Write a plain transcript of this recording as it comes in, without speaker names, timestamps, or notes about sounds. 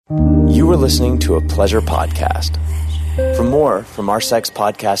You are listening to a Pleasure podcast. For more from our Sex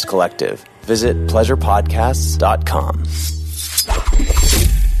Podcast Collective, visit pleasurepodcasts.com.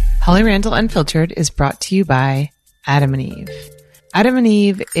 Holly Randall Unfiltered is brought to you by Adam and Eve. Adam and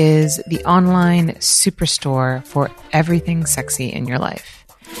Eve is the online superstore for everything sexy in your life.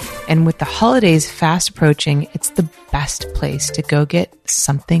 And with the holidays fast approaching, it's the best place to go get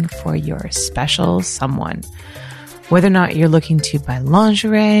something for your special someone. Whether or not you're looking to buy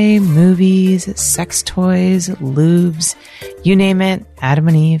lingerie, movies, sex toys, lubes, you name it, Adam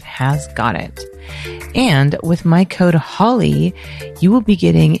and Eve has got it. And with my code HOLLY, you will be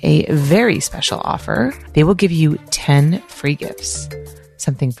getting a very special offer. They will give you 10 free gifts.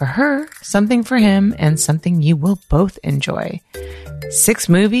 Something for her, something for him, and something you will both enjoy. 6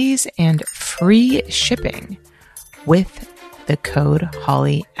 movies and free shipping with the code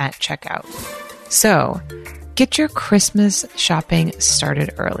HOLLY at checkout. So, get your Christmas shopping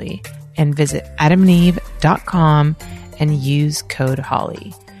started early and visit adamandeve.com and use code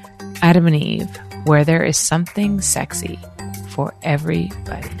HOLLY. Adam and Eve, where there is something sexy for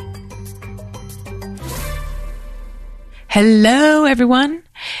everybody. Hello, everyone.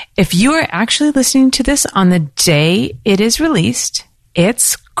 If you are actually listening to this on the day it is released,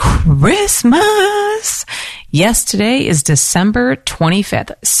 it's Christmas. Yes, today is December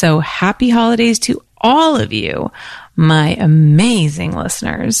 25th. So happy holidays to all of you, my amazing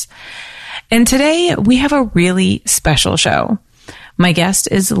listeners. And today we have a really special show. My guest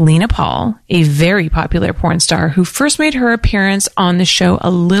is Lena Paul, a very popular porn star who first made her appearance on the show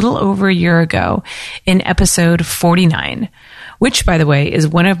a little over a year ago in episode 49, which, by the way, is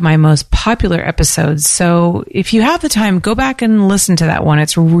one of my most popular episodes. So if you have the time, go back and listen to that one.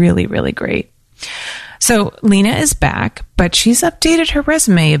 It's really, really great. So Lena is back, but she's updated her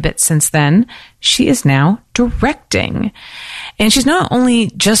resume a bit since then. She is now directing. And she's not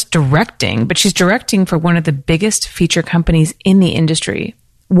only just directing, but she's directing for one of the biggest feature companies in the industry.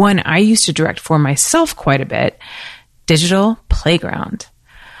 One I used to direct for myself quite a bit, Digital Playground.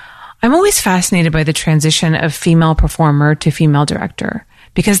 I'm always fascinated by the transition of female performer to female director,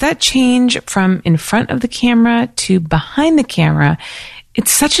 because that change from in front of the camera to behind the camera,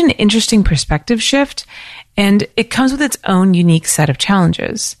 it's such an interesting perspective shift, and it comes with its own unique set of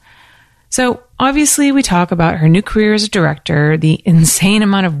challenges. So obviously we talk about her new career as a director, the insane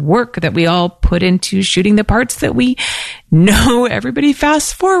amount of work that we all put into shooting the parts that we know everybody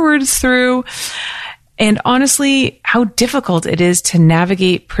fast forwards through, and honestly, how difficult it is to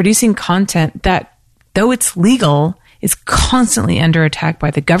navigate producing content that, though it's legal, is constantly under attack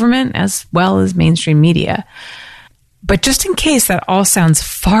by the government as well as mainstream media. But just in case that all sounds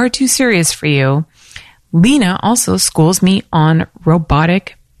far too serious for you, Lena also schools me on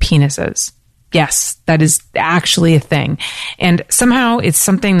robotic penises. Yes, that is actually a thing. And somehow it's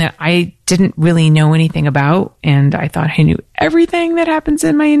something that I didn't really know anything about, and I thought I knew everything that happens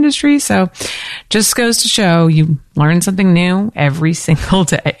in my industry. So just goes to show you learn something new every single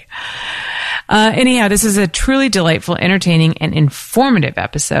day. Anyhow, this is a truly delightful, entertaining, and informative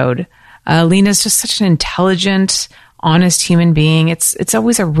episode. Lena's just such an intelligent, honest human being. It's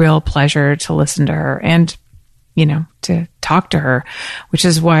always a real pleasure to listen to her and, to talk to her, which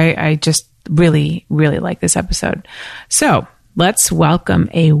is why I just really, really like this episode. So let's welcome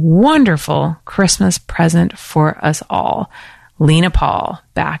a wonderful Christmas present for us all, Lena Paul,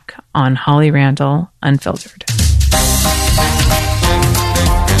 back on Holly Randall Unfiltered.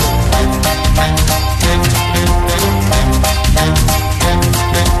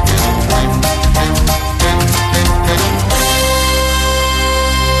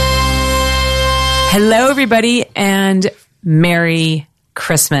 Hello, everybody, and Merry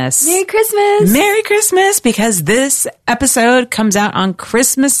Christmas. Merry Christmas. Merry Christmas, because this episode comes out on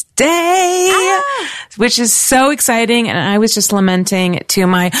Christmas Day, which is so exciting. And I was just lamenting to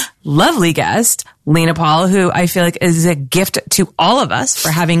my lovely guest, Lena Paul, who I feel like is a gift to all of us for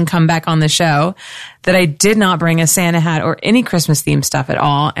having come back on the show, that I did not bring a Santa hat or any Christmas themed stuff at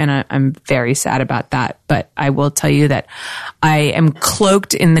all. And I'm very sad about that. But I will tell you that I am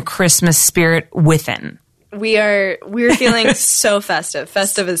cloaked in the Christmas spirit within. We're feeling so festive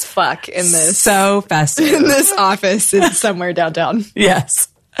as fuck in this. So festive. In this office in somewhere downtown. Yes.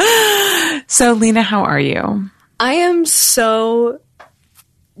 So Lena, how are you? I am so,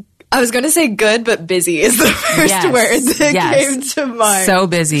 I was going to say good, but busy is the first word that came to mind. So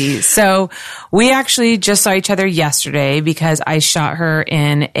busy. So we actually just saw each other yesterday because I shot her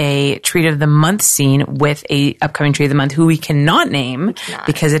in a Treat of the Month scene with a upcoming Treat of the Month who we cannot name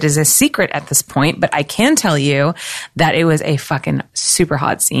because it is a secret at this point. But I can tell you that it was a fucking super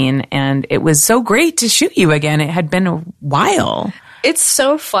hot scene, and it was so great to shoot you again. It had been a while. It's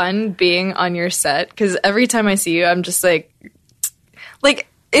so fun being on your set because every time I see you, I'm just like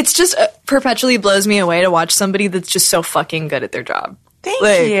it's just perpetually blows me away to watch somebody that's just so fucking good at their job. Thank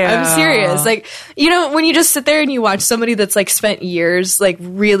you. I'm serious. Like, you know, when you just sit there and you watch somebody that's like spent years like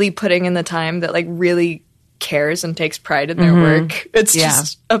really putting in the time that like really cares and takes pride in their work, it's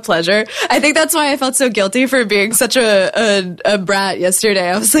just a pleasure. I think that's why I felt so guilty for being such a brat yesterday.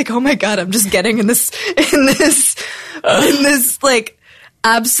 I was like, oh my God, I'm just getting in this like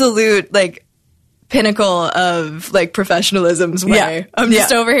absolute like pinnacle of like professionalism's way. Yeah. I'm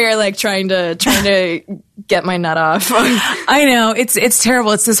just over here like trying to get my nut off. I know it's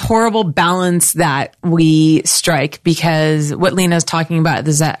terrible. It's this horrible balance that we strike because what Lena's talking about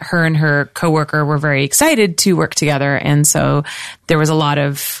is that her and her coworker were very excited to work together, and so there was a lot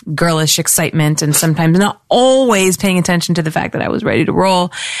of girlish excitement and sometimes not always paying attention to the fact that I was ready to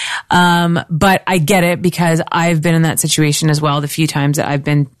roll. But I get it because I've been in that situation as well. The few times that I've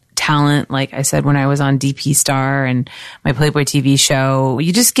been talent, like I said, when I was on DP Star and my Playboy TV show,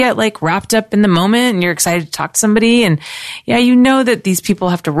 you just get like wrapped up in the moment and you're excited to talk to somebody. And yeah, you know that these people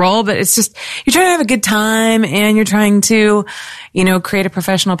have to roll, but it's just, you're trying to have a good time and you're trying to, you know, create a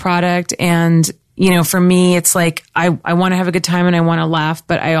professional product. And, you know, for me, it's like, I want to have a good time and I want to laugh,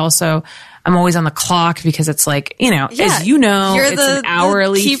 but I'm always on the clock because it's like, you know, as you know, it's an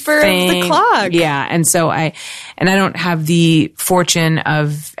hourly keeper thing. Of the clock. Yeah. And so I don't have the fortune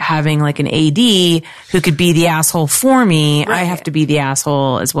of having like an AD who could be the asshole for me. Right. I have to be the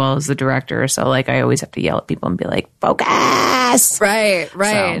asshole as well as the director. So like I always have to yell at people and be like, focus. Right.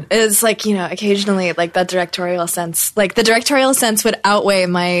 So. It's like, you know, occasionally like that directorial sense, like the directorial sense would outweigh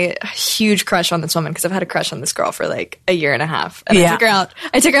my huge crush on this woman because I've had a crush on this girl for like a year and a half. And I took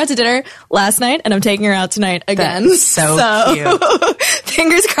her out to dinner last night and I'm taking her out tonight again. That's so cute.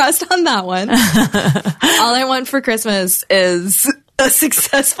 Fingers crossed on that one. All I want for Christmas is a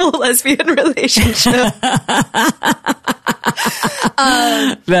successful lesbian relationship.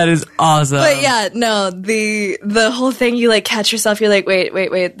 That is awesome. But yeah, no, the whole thing, you like catch yourself, you're like,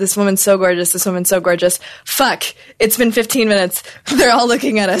 wait, this woman's so gorgeous. Fuck, it's been 15 minutes. They're all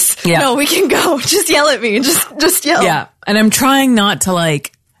looking at us. Yeah. No, we can go. Just yell at me. Just yell. Yeah. And I'm trying not to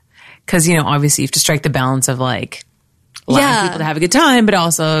like, because, you know, obviously you have to strike the balance of like allowing people to have a good time, but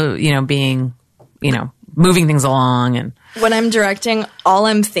also, you know, being, you know, moving things along. And when I'm directing, all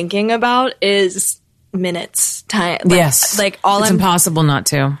I'm thinking about is minutes, time. Like, yes. Like it's impossible not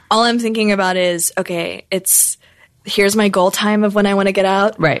to. All I'm thinking about is, okay, here's my goal time of when I want to get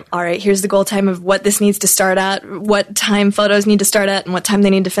out. Right. All right, here's the goal time of what this needs to start at, what time photos need to start at, and what time they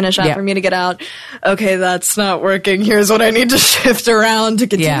need to finish at for me to get out. Okay, that's not working. Here's what I need to shift around to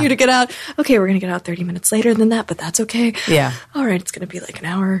continue to get out. Okay, we're going to get out 30 minutes later than that, but that's okay. Yeah. All right, it's going to be like an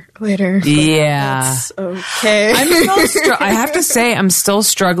hour later. Yeah. That's okay. I have to say, I'm still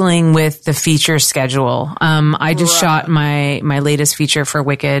struggling with the feature schedule. I just shot my latest feature for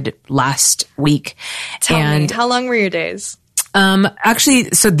Wicked last week. Tell me, how long were your days?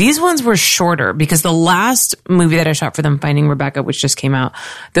 Actually, so these ones were shorter because the last movie that I shot for them, Finding Rebecca, which just came out,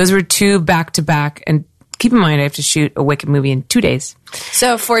 those were 2 back-to-back. And keep in mind, I have to shoot a Wicked movie in 2 days.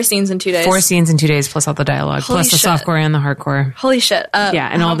 So 4 scenes in 2 days. 4 scenes in 2 days, plus all the dialogue, Holy plus shit. the softcore and the hardcore. Holy shit. Yeah,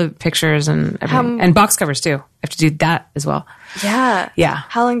 and all the pictures and everything. And box covers, too. I have to do that as well. Yeah. Yeah.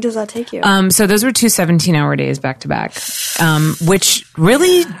 How long does that take you? So those were 2 17-hour days back-to-back, which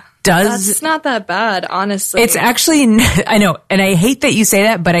really... That's not that bad, honestly. It's actually, I know, and I hate that you say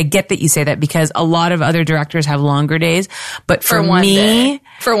that, but I get that you say that because a lot of other directors have longer days. But for one me, day.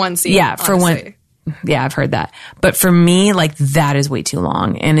 For one scene, yeah, for honestly. Yeah, I've heard that. But for me, like that is way too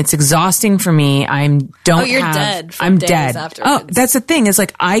long, and it's exhausting for me. You're dead. I'm days dead. Afterwards. Oh, that's the thing. It's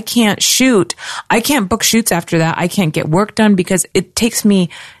like I can't shoot. I can't book shoots after that. I can't get work done because it takes me.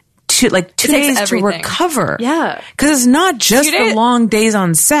 2 days to recover. Yeah. Because it's not just the long days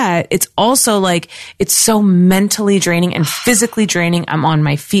on set. It's also like, it's so mentally draining and physically draining. I'm on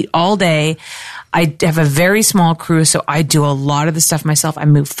my feet all day. I have a very small crew, so I do a lot of the stuff myself. I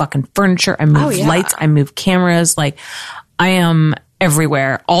move fucking furniture. I move lights. I move cameras. Like, I am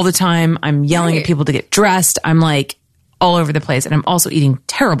everywhere all the time. I'm yelling at people to get dressed. I'm like, all over the place. And I'm also eating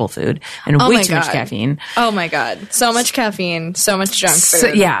terrible food and way too much caffeine. Oh my God. So much caffeine, so much junk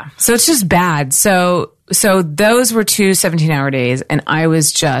food. So it's just bad. So those were 2 17-hour days and I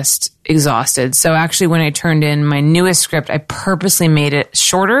was just exhausted. So actually when I turned in my newest script, I purposely made it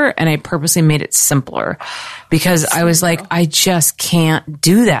shorter and I purposely made it simpler because I was like, I just can't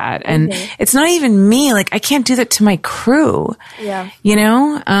do that. And it's not even me. Like I can't do that to my crew. Yeah. You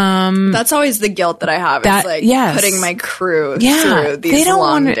know? That's always the guilt that I have. Is like putting my crew through these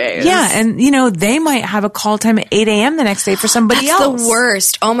long days. Yeah. And you know, they might have a call time at 8 a.m. the next day for somebody else. That's the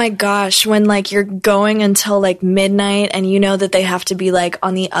worst. Oh my gosh. When like you're going until like midnight and you know that they have to be like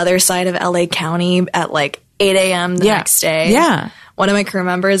on the other side of LA County at like 8 a.m. the next day. Yeah. One of my crew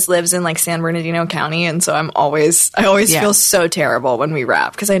members lives in like San Bernardino County. And so I always feel so terrible when we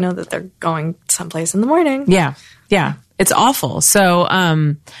wrap because I know that they're going someplace in the morning. Yeah. Yeah. It's awful. So,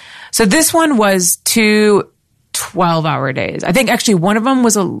 so this one was 2 12-hour days. I think actually one of them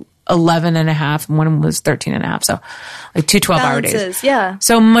was 11 and a half and one of them was 13 and a half. So like 2 12-hour days. Yeah.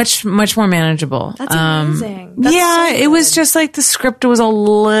 So much more manageable. That's amazing. That's so it was just like the script was a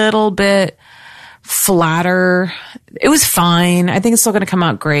little bit flatter. It was fine. I think it's still going to come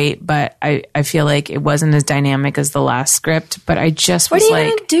out great, but I feel like it wasn't as dynamic as the last script, but I just was like, what are you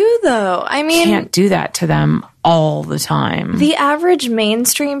going to do though? I mean, can't do that to them all the time. The average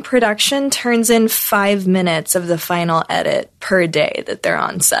mainstream production turns in 5 minutes of the final edit per day that they're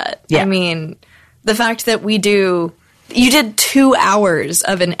on set. Yeah. I mean, the fact that you did 2 hours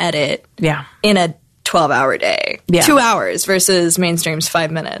of an edit in a 12-hour day. Yeah. 2 hours versus mainstream's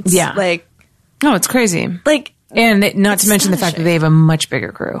 5 minutes. Yeah. Like, no, it's crazy. Like, and not to mention the fact that they have a much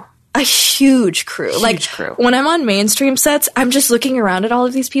bigger crew. A huge crew. When I'm on mainstream sets, I'm just looking around at all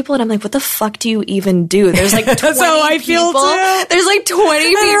of these people and I'm like, what the fuck do you even do? There's like 20 That's how I feel too. There's like 20 people.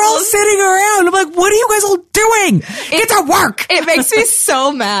 And they're all sitting around. I'm like, what are you guys all doing? Get to work. It makes me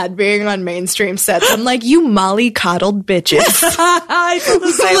so mad being on mainstream sets. I'm like, you molly-coddled bitches. I feel the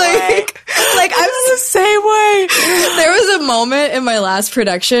same way. Like, I'm the same way. There was a moment in my last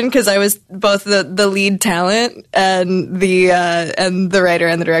production because I was both the lead talent and the writer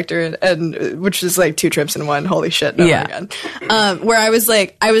and the director. And which is like 2 trips in one. Holy shit. Oh my God. Where I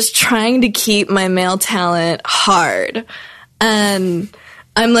was trying to keep my male talent hard. And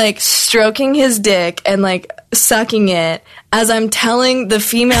I'm like stroking his dick and like sucking it as I'm telling the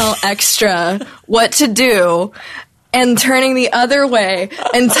female extra what to do and turning the other way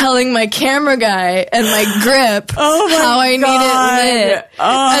and telling my camera guy and my grip how I need it lit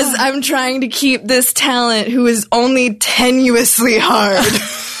as I'm trying to keep this talent who is only tenuously hard.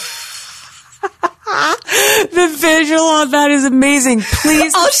 The visual on that is amazing.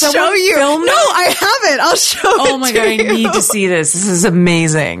 Please, I'll show you. Film no, I haven't. I'll show it. Oh my God, I need to see this. This is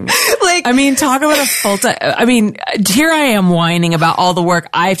amazing. Like, I mean, talk about a full time. I mean, here I am whining about all the work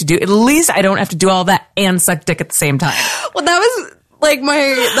I have to do. At least I don't have to do all that and suck dick at the same time. Well, that was like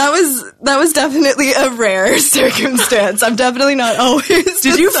that was definitely a rare circumstance. I'm definitely not always.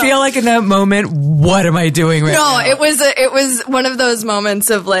 Did you feel like in that moment, what am I doing right now? No, it was one of those moments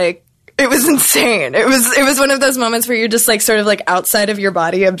of like, it was insane. It was one of those moments where you're just like sort of like outside of your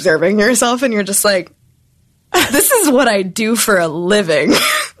body observing yourself and you're just like, this is what I do for a living.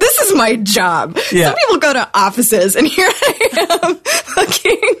 This is my job. Yeah. Some people go to offices and here I am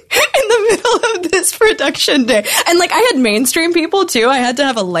fucking in the middle of this production day. And like I had mainstream people too. I had to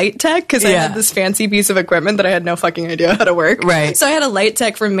have a light tech because I had this fancy piece of equipment that I had no fucking idea how to work. Right. So I had a light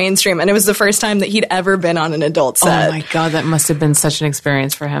tech from mainstream and it was the first time that he'd ever been on an adult set. Oh my God, that must have been such an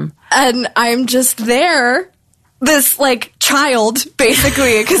experience for him. And I'm just there. This like child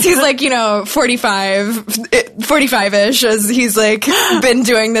basically because he's like 45-ish as he's like been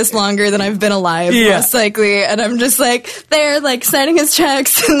doing this longer than I've been alive most likely, and I'm just like there like signing his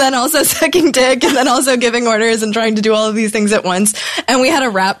checks and then also sucking dick and then also giving orders and trying to do all of these things at once. And we had a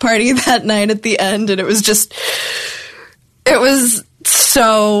wrap party that night at the end and it was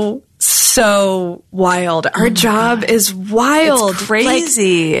so wild. Our job is wild. It's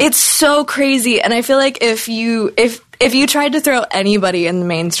crazy. Like, it's so crazy. And I feel like if you tried to throw anybody in the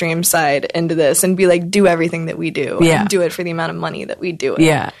mainstream side into this and be like, do everything that we do and do it for the amount of money that we do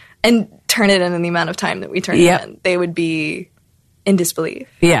it and turn it in the amount of time that we turn it in, they would be in disbelief.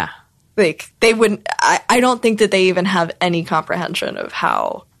 Yeah. Like they wouldn't, I don't think that they even have any comprehension of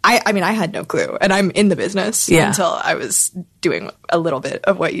how. I mean, I had no clue, and I'm in the business until I was doing a little bit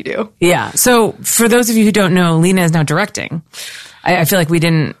of what you do. Yeah. So for those of you who don't know, Lena is now directing. I feel like we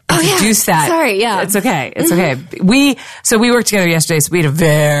didn't introduce that. Sorry, yeah. It's okay. It's okay. We worked together yesterday, so we had a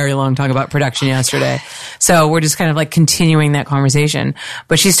very long talk about production yesterday. So we're just kind of like continuing that conversation.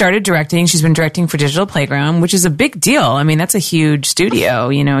 But she started directing. She's been directing for Digital Playground, which is a big deal. I mean, that's a huge studio.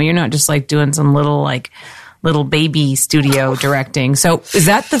 You know, you're not just like doing some little baby studio directing. So is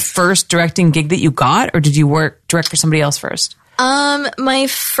that the first directing gig that you got, or did you direct for somebody else first? My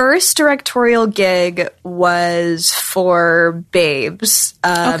first directorial gig was for Babes.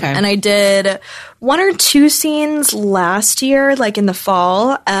 And I did 1 or 2 scenes last year, like in the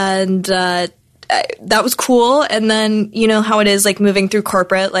fall, and that was cool. And then, you know how it is, like, moving through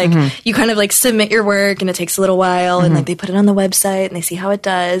corporate, like, you kind of, like, submit your work, and it takes a little while, and, like, they put it on the website, and they see how it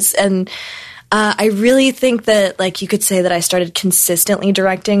does. And I really think that, like, you could say that I started consistently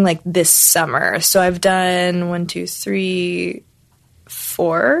directing, like, this summer. So I've done 1, 2, 3,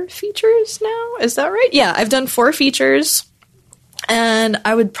 4 features now. Is that right? Yeah, I've done 4 features. And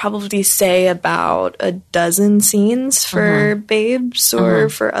I would probably say about a dozen scenes for Babes or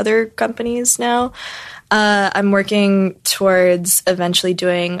for other companies now. I'm working towards eventually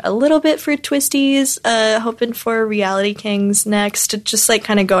doing a little bit for Twisties, hoping for Reality Kings next, just like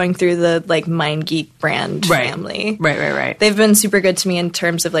kind of going through the like Mind Geek brand family. Right. They've been super good to me in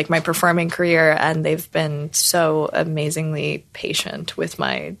terms of like my performing career, and they've been so amazingly patient with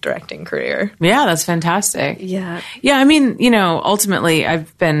my directing career. Yeah, that's fantastic. Yeah. Yeah, I mean, you know, ultimately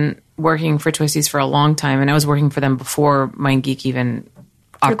I've been working for Twisties for a long time, and I was working for them before Mind Geek even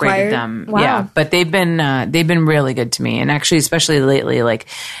operated them. Wow. Yeah, but they've been really good to me, and actually especially lately, like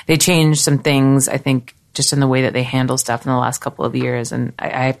they changed some things, I think, just in the way that they handle stuff in the last couple of years, and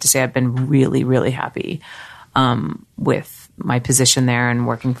I have to say I've been really, really happy with my position there and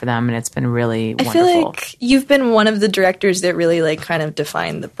working for them, and it's been really wonderful. I feel like you've been one of the directors that really like kind of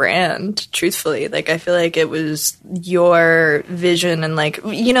defined the brand, truthfully. Like I feel like it was your vision, and like,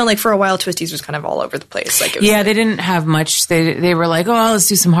 you know, like for a while Twisties was kind of all over the place. Like it was they didn't have much. They were like, oh, let's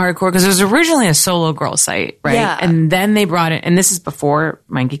do some hardcore, because it was originally a solo girl site, right? Yeah. And then they brought it, and this is before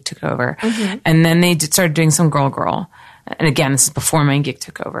Mind Geek took over, and then they started doing some girl. And again, this is before Mind Geek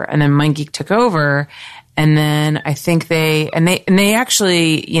took over, and then Mind Geek took over. And then I think they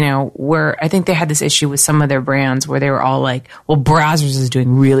actually, you know, I think they had this issue with some of their brands where they were all like, well, Brazzers is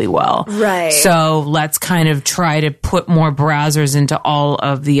doing really well. Right. So let's kind of try to put more Brazzers into all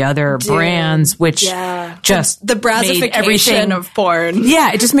of the other brands, which just the Brazzification of porn.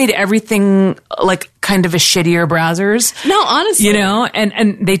 Yeah, it just made everything like kind of a shittier Brazzers. No, honestly. You know,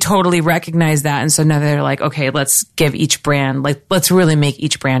 and they totally recognize that. And so now they're like, okay, let's give each brand, like, let's really make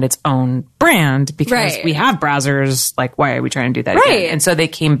each brand its own brand, because we have Brazzers. Like, why are we trying to do that again? And so they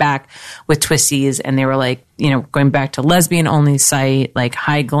came back with Twisties, and they were like, you know, going back to lesbian only site, like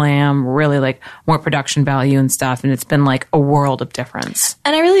high glam, really like more production value and stuff. And it's been like a world of difference.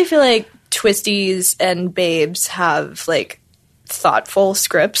 And I really feel like Twisties and Babes have like thoughtful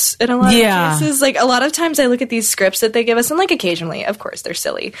scripts in a lot of cases. Like a lot of times I look at these scripts that they give us, and like occasionally, of course, they're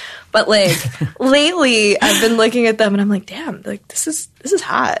silly, but like lately I've been looking at them and I'm like, damn, like this is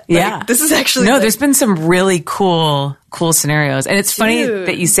hot. Like, this is actually there's been some really cool scenarios. And it's funny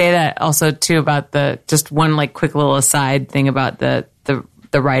that you say that also too about just one like quick little aside thing about the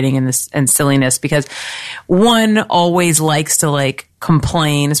writing and silliness, because one always likes to like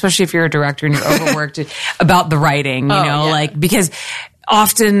complain, especially if you're a director and you're overworked, about the writing, you know, like, because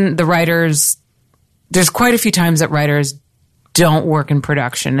often the writers, there's quite a few times that writers don't work in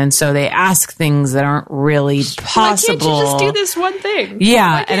production, and so they ask things that aren't really possible. Why can't you just do this one thing?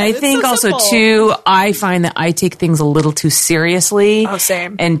 Yeah, and I think also too, I find that I take things a little too seriously. Oh,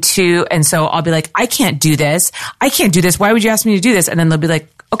 same. And so I'll be like, I can't do this. Why would you ask me to do this? And then they'll be like,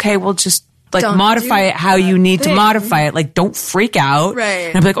 okay, well, just like don't modify it how you need to modify it. Like, don't freak out.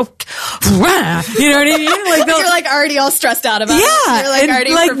 Right. And I'll be like, oh, you know what I mean? Like, you're like already all stressed out about it. Yeah. You're like and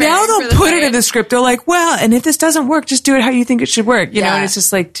already like now they'll put it in the script. They're like, well, and if this doesn't work, just do it how you think it should work. You know, and it's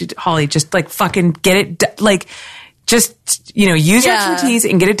just like, dude, Holly, just like fucking get it, like, just, you know, use your expertise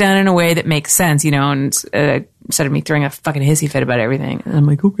and get it done in a way that makes sense, you know, and instead of me throwing a fucking hissy fit about everything. And I'm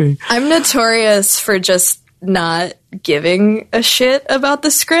like, okay. I'm notorious for just not giving a shit about the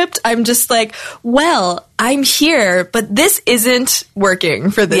script. I'm just like, well, I'm here, but this isn't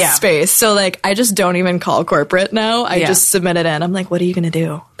working for this space. So like, I just don't even call corporate now. I just submit it in. I'm like, what are you going to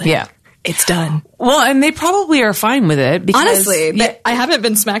do? Like, it's done. Well, and they probably are fine with it. Because, honestly, I haven't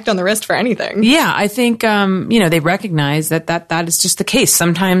been smacked on the wrist for anything. Yeah, I think, you know, they recognize that is just the case.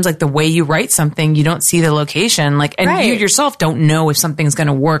 Sometimes, like, the way you write something, you don't see the location. Like, and you yourself don't know if something's going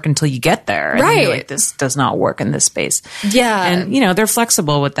to work until you get there. And you're like, this does not work in this space. Yeah. And, you know, they're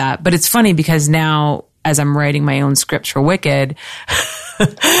flexible with that. But it's funny because now, as I'm writing my own scripts for Wicked,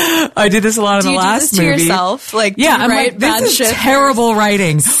 I did this a lot in the last movie. Do you do this to yourself? Like, I'm like, this is terrible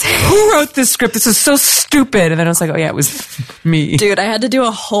writing. Who wrote this script? This is so stupid. And then I was like, oh yeah, it was me. Dude, I had to do a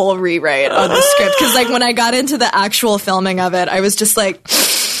whole rewrite on the script because like when I got into the actual filming of it, I was just like,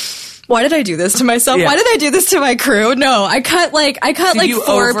 why did I do this to myself? Yeah. Why did I do this to my crew? No, I cut like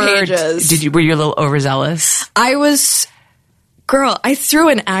 4 pages. Were you a little overzealous? I was Girl, I threw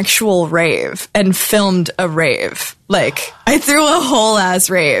an actual rave and filmed a rave. Like, I threw a whole ass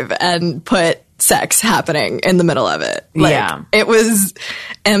rave and put sex happening in the middle of it. Like, it was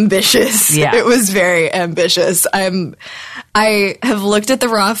ambitious. Yeah. It was very ambitious. I have looked at the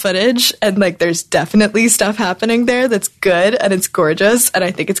raw footage and like there's definitely stuff happening there that's good and it's gorgeous and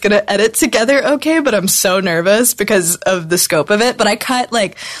I think it's going to edit together okay, but I'm so nervous because of the scope of it. But I cut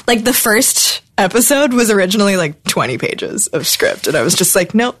like the first episode was originally like 20 pages of script and I was just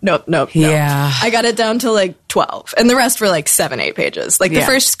like, nope. Yeah. I got it down to like 12 and the rest were like 7-8 pages. Like the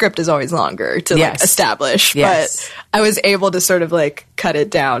first script is always longer to like establish, but I was able to sort of like cut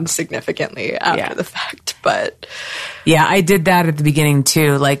it down significantly after the fact. But yeah, I did that at the beginning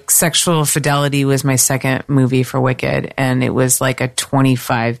too. Like Sexual Fidelity was my second movie for Wicked and it was like a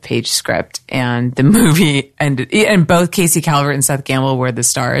 25-page script and the movie ended, and both Casey Calvert and Seth Gamble were the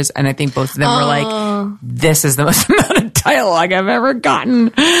stars and I think both of them were like, this is the most amount of dialogue I've ever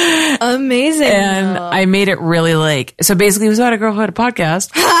gotten. Amazing. And I made it really like, so basically it was about a girl who had a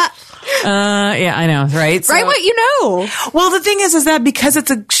podcast. Yeah, I know, right? So, right, what you know. Well, the thing is that because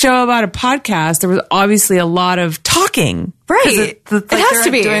it's a show about a podcast, there was obviously a lot of talking. Right. It has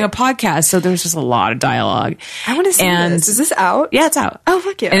to be. Doing a podcast, so there's just a lot of dialogue. I want to see this. Is this out? Yeah, it's out. Oh,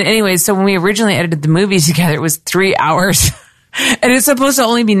 fuck yeah. And anyways, so when we originally edited the movies together, it was 3 hours. And it's supposed to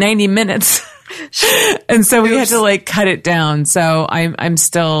only be 90 minutes. And so we had to like cut it down. So I'm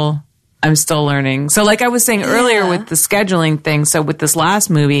still learning. So like I was saying earlier with the scheduling thing, so with this last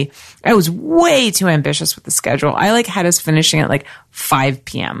movie, I was way too ambitious with the schedule. I like had us finishing at like 5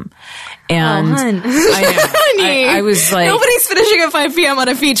 p.m. And I know. I was like, nobody's finishing at 5 p.m. on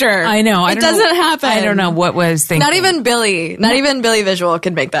a feature. I know. It doesn't happen. I don't know what was thinking. Not even Billy Visual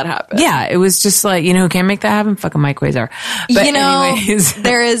can make that happen. Yeah. It was just like, you know who can make that happen? Fucking Mike Quasar. But you know, anyways.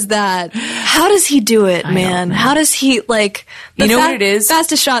 There is that. How does he do it, man? How does he like, you know what it is?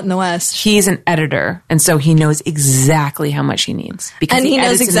 Fastest shot in the West. He's an editor. And so he knows exactly how much he needs. Because and he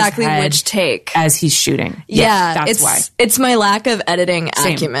knows exactly which take. As he's shooting. Yeah. That's why. It's my lack of editing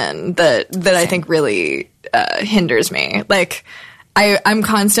acumen that I think really hinders me. Like, I'm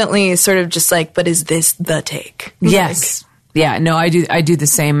constantly sort of just like, but is this the take? Yes. Yeah, no, I do the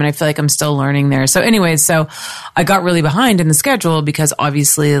same and I feel like I'm still learning there. So anyways, so I got really behind in the schedule because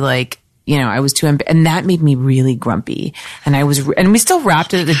obviously like, you know, I was too, and that made me really grumpy. And and we still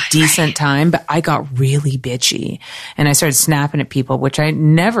wrapped it at a decent time, but I got really bitchy and I started snapping at people, which I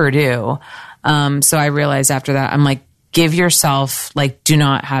never do. So I realized after that, I'm like, give yourself, like, do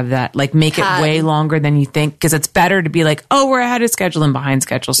not have that, like, make it way longer than you think, because it's better to be like, oh, we're ahead of schedule and behind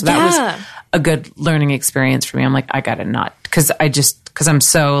schedule. So that was a good learning experience for me. I'm like, I gotta not, because I'm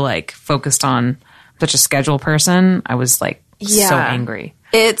so, like, focused on such a schedule person, I was, like, so angry.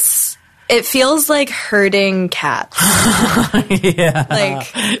 It feels like herding cats. Yeah. Like,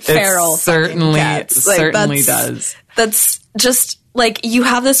 feral certainly cats. Like, certainly does. That's just, like, you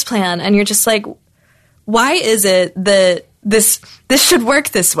have this plan, and you're just like, why is it that this should work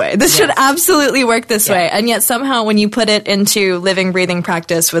this way? This should absolutely work this way. And yet somehow when you put it into living, breathing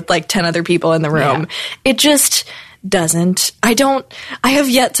practice with like 10 other people in the room, it just doesn't. I have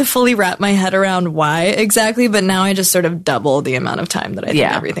yet to fully wrap my head around why exactly, but now I just sort of double the amount of time that I think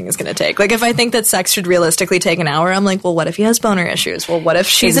everything is going to take. Like if I think that sex should realistically take an hour, I'm like, well, what if he has boner issues? Well, what if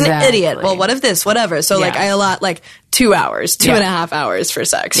she's an idiot? Well, what if this, whatever. So like I allot like 2 hours, 2.5 hours for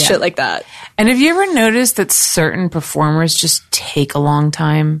sex, shit like that. And have you ever noticed that certain performers just take a long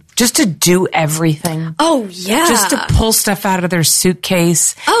time just to do everything? Oh, yeah. Just to pull stuff out of their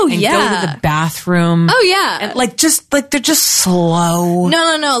suitcase. Oh, and yeah. go to the bathroom. Oh, yeah. And like, just like, they're just slow.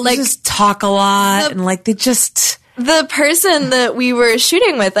 No. Like, they just talk a lot and like, they just... The person that we were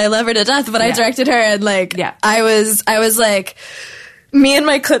shooting with, I love her to death, but I directed her and like, I was like, me and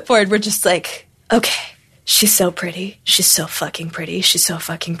my clipboard were just like, okay. She's so pretty. She's so fucking pretty. She's so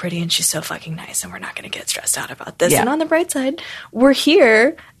fucking pretty and she's so fucking nice and we're not going to get stressed out about this. And on the bright side, we're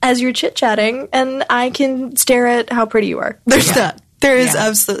here as you're chit-chatting and I can stare at how pretty you are. There's that. There is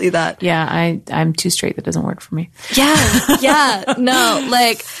absolutely that. Yeah, I'm too straight. That doesn't work for me. Yeah. No,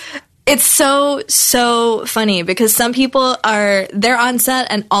 like... It's so funny because some people they're on set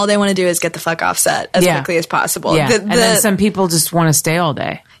and all they want to do is get the fuck off set as quickly as possible. Yeah. And then some people just want to stay all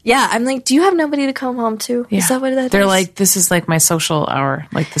day. Yeah. I'm like, do you have nobody to come home to? Yeah. Is that what that is? They're like, this is like my social hour.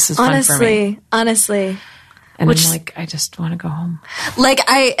 Like, this is fun for me. Honestly. And I'm like, I just want to go home.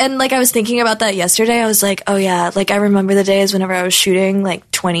 I was thinking about that yesterday. I was like, oh yeah, like I remember the days whenever I was shooting like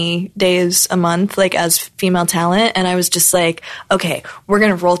 20 days a month, like as female talent. And I was just like, okay, we're going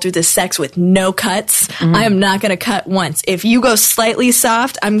to roll through this sex with no cuts. I am not going to cut once. If you go slightly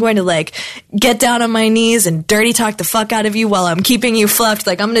soft, I'm going to like get down on my knees and dirty talk the fuck out of you while I'm keeping you fluffed.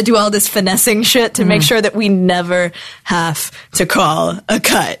 Like I'm going to do all this finessing shit to make sure that we never have to call a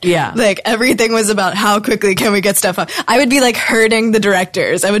cut. Yeah. Like everything was about how quickly can we get stuff up. I would be like hurting the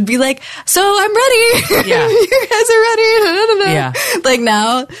directors. I would be like, so I'm ready. Yeah. You guys are ready. Yeah. Like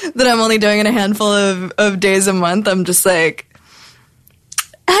now that I'm only doing it a handful of days a month, I'm just like,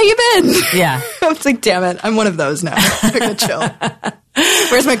 how you been? Yeah. I was like, damn it, I'm one of those now. I'm gonna chill.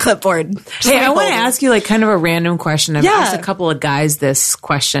 Where's my clipboard? Hey, I want to ask you like kind of a random question. I've asked a couple of guys this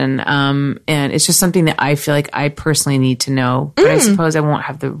question, and it's just something that I feel like I personally need to know, but I suppose I won't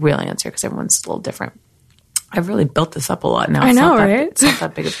have the real answer because everyone's a little different. I've really built this up a lot now. I know, right? It's not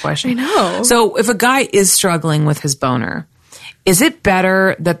that big of a question. I know. So if a guy is struggling with his boner, is it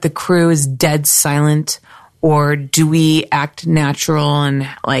better that the crew is dead silent, or do we act natural and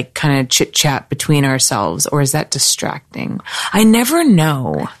like kind of chit chat between ourselves, or is that distracting? I never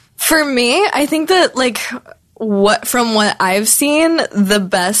know. For me, I think that like from what I've seen, the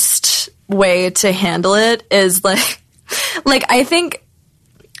best way to handle it is like I think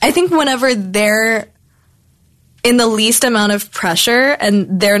whenever they're in the least amount of pressure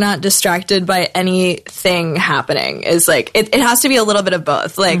and they're not distracted by anything happening is like, it has to be a little bit of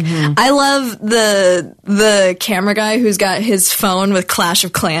both. Like, I love the camera guy who's got his phone with Clash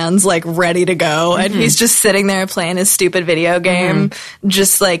of Clans, like, ready to go. And he's just sitting there playing his stupid video game,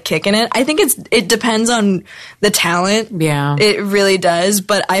 just like kicking it. I think it depends on the talent. Yeah. It really does.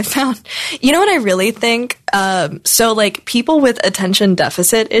 But I found, you know what I really think? So like people with attention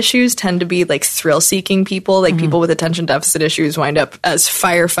deficit issues tend to be like thrill-seeking people. Like people with attention deficit issues wind up as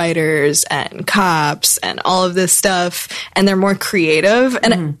firefighters and cops and all of this stuff, and they're more creative.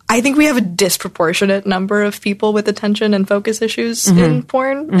 And I think we have a disproportionate number of people with attention and focus issues in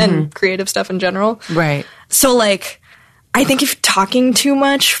porn and creative stuff in general. Right. So like, I think if talking too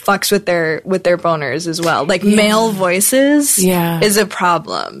much fucks with their boners as well. Like male voices is a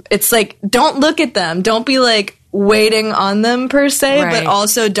problem. It's like, don't look at them. Don't be like waiting on them per se, but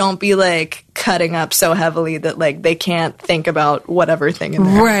also don't be like cutting up so heavily that like they can't think about whatever thing in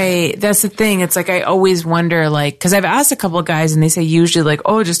there. Right. That's the thing. It's like, I always wonder like, cause I've asked a couple of guys and they say usually like,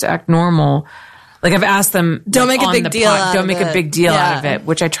 oh, just act normal. Like I've asked them, don't make a big deal out don't make a big deal out of it,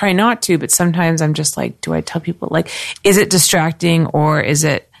 which I try not to, but sometimes I'm just like, do I tell people like, is it distracting or is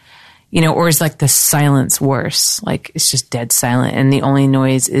it, you know, or is like the silence worse? Like it's just dead silent and the only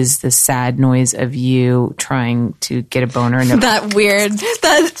noise is the sad noise of you trying to get a boner. That weird,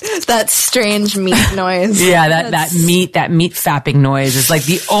 that strange meat noise. Yeah, that meat fapping noise is like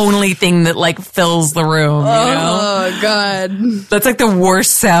the only thing that like fills the room, you know? Oh God. That's like the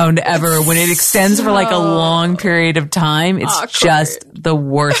worst sound ever. When it extends for like a long period of time, it's just the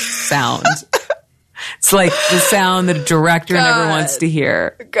worst sound. It's like the sound that a director never wants to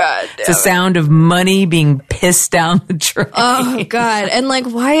hear. God damn it's the sound of money being pissed down the drain. Oh, God. And, like,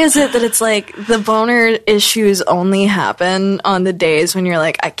 why is it that it's like the boner issues only happen on the days when you're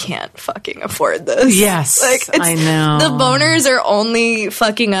like, I can't fucking afford this? Yes, like, I know. The boners are only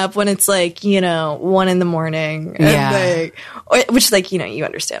fucking up when it's like, you know, 1 a.m. And like, which, like, you know, you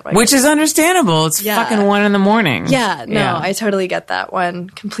understand why. Which is understandable. It's fucking 1 a.m. Yeah, no, I totally get that one.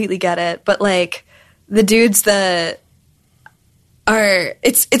 Completely get it. But, like, the dudes that are,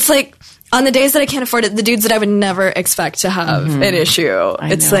 it's like, on the days that I can't afford it, the dudes that I would never expect to have an issue,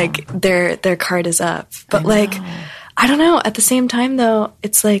 it's like their card is up. But like, I don't know. At the same time, though,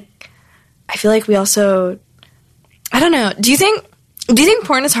 it's like, I feel like we also, I don't know. Do you think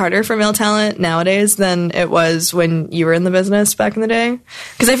porn is harder for male talent nowadays than it was when you were in the business back in the day?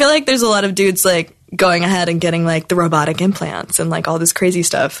 Because I feel like there's a lot of dudes like going ahead and getting like the robotic implants and like all this crazy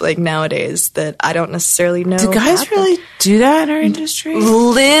stuff like nowadays that I don't necessarily know. Do guys really do that in our industry?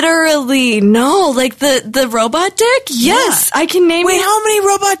 Literally, no. Like the robot dick? Yes. I can name Wait, how many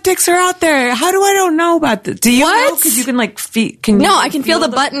robot dicks are out there? How do I don't know about this? Do you know? Because you can like No, I can feel the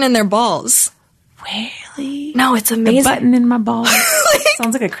button in their balls. Really? No, it's amazing. The button in my balls.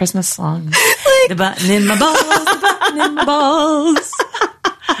 Sounds like a Christmas song. Like, the button in my balls, the button in my balls.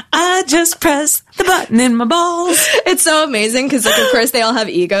 I just press the button in my balls. It's so amazing because, like, of course, they all have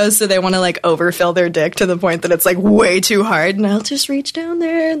egos, so they want to, like, overfill their dick to the point that it's, like, way too hard. And I'll just reach down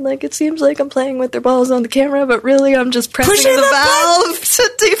there and, like, it seems like I'm playing with their balls on the camera, but really I'm just pressing the valve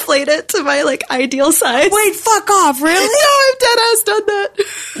to deflate it to my, like, ideal size. Wait, fuck off, really? No, I've deadass done that.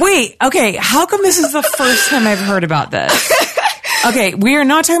 Wait, okay, how come this is the first time I've heard about this? Okay, we are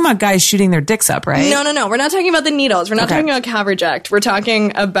not talking about guys shooting their dicks up, right? No. We're not talking about the needles. We're not talking about Caverject. We're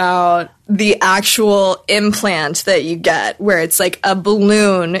talking about the actual implant that you get, where it's like a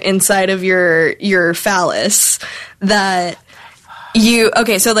balloon inside of your phallus that you.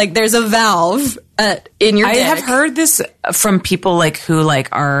 Okay, so like there's a valve in your dick. I have heard this from people like who like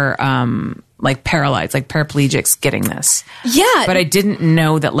are like paralyzed, like paraplegics getting this. Yeah, but I didn't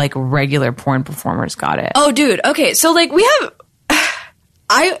know that like regular porn performers got it. Oh, dude. Okay, so like we have.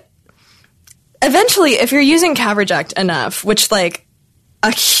 Eventually, if you're using Caverject enough, which like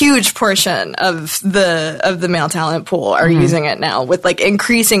a huge portion of the male talent pool are using it now with like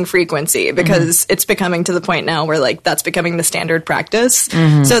increasing frequency, because it's becoming to the point now where like that's becoming the standard practice.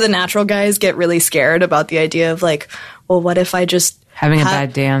 So the natural guys get really scared about the idea of like, well, what if I just having a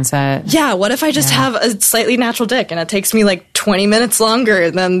bad day on set? Yeah, what if I just have a slightly natural dick and it takes me like 20 minutes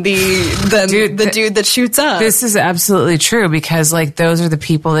longer than the dude that shoots up? This is absolutely true, because like those are the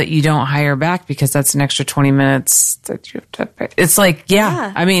people that you don't hire back, because that's an extra 20 minutes that you have to pay. It's like,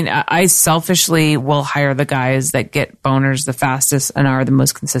 yeah. I mean, I selfishly will hire the guys that get boners the fastest and are the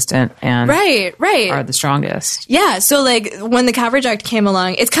most consistent and right. are the strongest. Yeah, so like when the Caverject came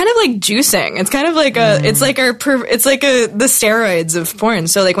along, it's kind of like juicing. It's kind of like the steroids of porn.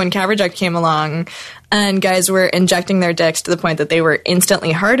 So like when Caverject came along and guys were injecting their dicks to the point that they were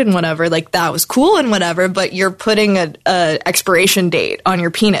instantly hard and whatever, like that was cool and whatever, but you're putting a expiration date on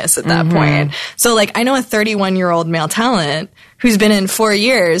your penis at that point. So like I know a 31-year-old male talent who's been in 4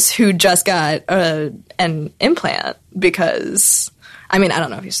 years who just got an implant because, I mean, I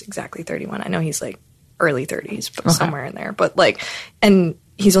don't know if he's exactly 31. I know he's like early 30s, but somewhere in there. But like, and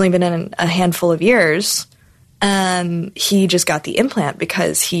he's only been in a handful of years. And he just got the implant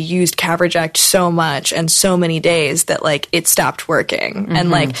because he used Caverject so much and so many days that like it stopped working. And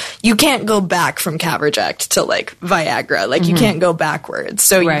like you can't go back from Caverject to like Viagra. Like you can't go backwards.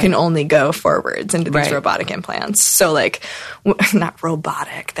 So you can only go forwards into these robotic implants. So like not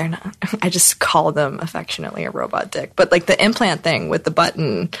robotic. They're not. I just call them affectionately a robot dick. But like the implant thing with the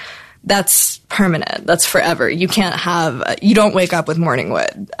button, that's permanent. That's forever. You can't have you don't wake up with morning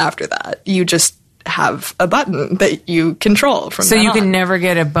wood after that. You just have a button that you control from. So you can on. never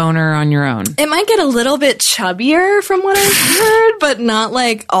get a boner on your own. It might get a little bit chubbier from what I've heard, but not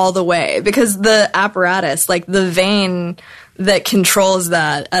like all the way, because the apparatus, like the vein that controls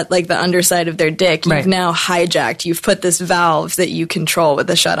that at like the underside of their dick, you've now hijacked. You've put this valve that you control with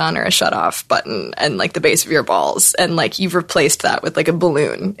a shut on or a shut off button and like the base of your balls, and like you've replaced that with like a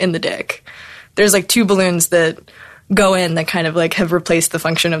balloon in the dick. There's like 2 balloons that go in that kind of like have replaced the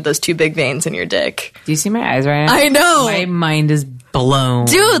function of those 2 big veins in your dick. Do you see my eyes right now? I know. My mind is blown.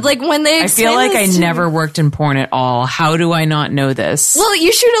 Dude, like when they I feel like I never worked in porn at all. How do I not know this? Well,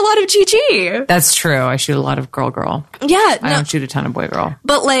 you shoot a lot of GG. That's true. I shoot a lot of girl. Yeah. I don't shoot a ton of boy-girl.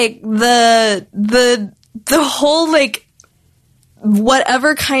 But like the whole like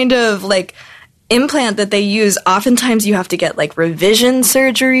whatever kind of like implant that they use, oftentimes you have to get like revision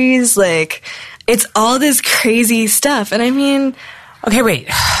surgeries, like it's all this crazy stuff. And I mean, okay, wait.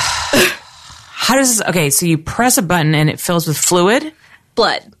 How does this, okay, so you press a button and it fills with fluid?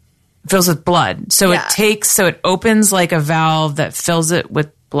 Blood. Fills with blood. So it opens like a valve that fills it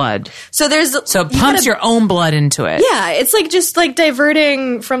with blood. So it pumps your own blood into it. Yeah, it's like just like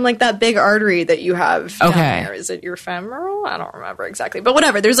diverting from like that big artery that you have down there. Is it your femoral? I don't remember exactly. But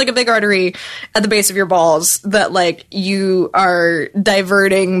whatever. There's like a big artery at the base of your balls that like you are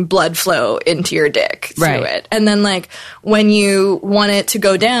diverting blood flow into your dick through it. And then like when you want it to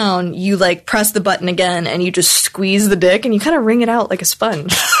go down, you like press the button again and you just squeeze the dick and you kind of wring it out like a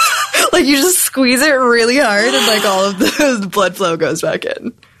sponge. Like you just squeeze it really hard and like all of the blood flow goes back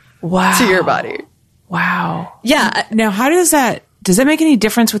in. Wow. To your body. Wow. Yeah. Now, how does that make any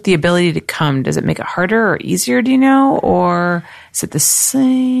difference with the ability to come? Does it make it harder or easier, do you know? Or is it the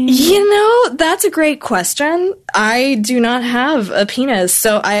same? You know, that's a great question. I do not have a penis,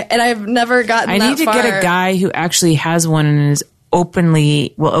 so I've never gotten that far. I need to get a guy who actually has one and is will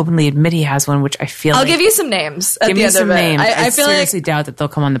openly admit he has one, which I feel I'll give you some names at the end of it. Names. I feel seriously doubt that they'll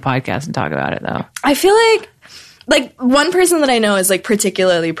come on the podcast and talk about it, though. I feel like one person that I know is like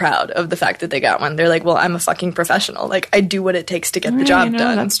particularly proud of the fact that they got one. They're like, well, I'm a fucking professional. Like I do what it takes to get the job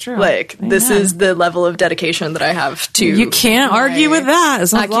done. That's true. Like this is the level of dedication that I have to. You can't argue with that.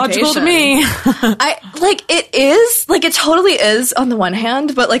 It's not logical to me. It is like it totally is on the one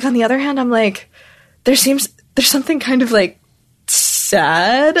hand, but like on the other hand, I'm like, there's something kind of like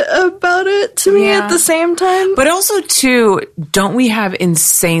sad about it to me at the same time. But also, too, don't we have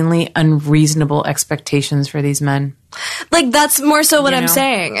insanely unreasonable expectations for these men? Like, that's more so what I'm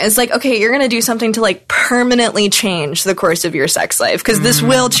saying. Is like, okay, you're going to do something to, like, permanently change the course of your sex life. Because this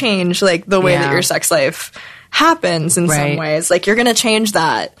will change, like, the way that your sex life happens in some ways. Like, you're going to change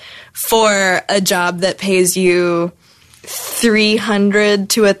that for a job that pays you $300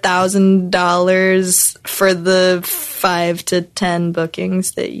 to $1,000 for the 5 to 10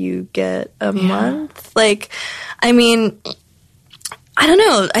 bookings that you get a month. Like, I mean, I don't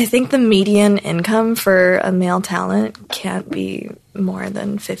know. I think the median income for a male talent can't be more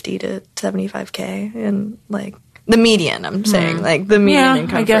than 50 to 75K. And like the median, I'm saying, like the median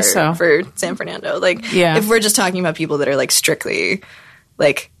income I guess for San Fernando. Like, if we're just talking about people that are like strictly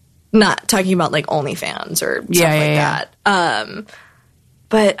like not talking about like OnlyFans or stuff like that.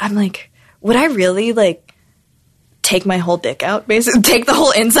 But I'm like, would I really like take my whole dick out, basically take the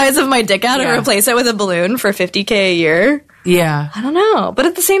whole insides of my dick out and replace it with a balloon for $50K a year? Yeah. I don't know. But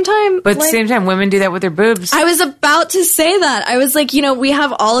at the same time... But at the same time, women do that with their boobs. I was about to say that. I was like, you know, we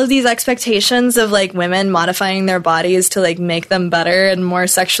have all of these expectations of, like, women modifying their bodies to, like, make them better and more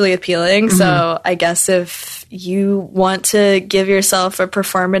sexually appealing. Mm-hmm. So I guess if you want to give yourself a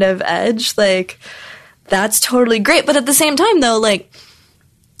performative edge, like, that's totally great. But at the same time, though, like,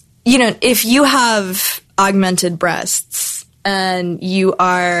 you know, if you have augmented breasts and you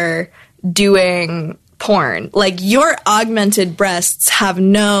are doing porn, like your augmented breasts have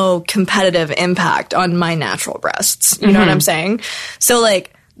no competitive impact on my natural breasts. You know what I'm saying? So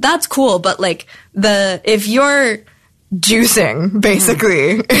like that's cool, but like if you're juicing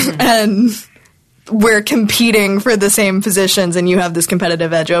basically and we're competing for the same positions and you have this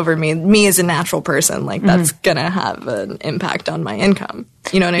competitive edge over me as a natural person, like that's gonna have an impact on my income.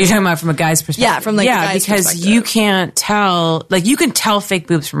 You know what I mean? You're talking about from a guy's perspective. Yeah, from like the guy's because perspective. You can't tell, like you can tell fake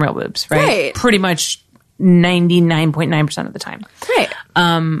boobs from real boobs, right? Right. Pretty much 99.9% of the time. Right.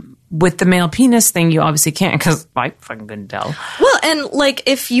 With the male penis thing, you obviously can't because I fucking couldn't tell. Well, and like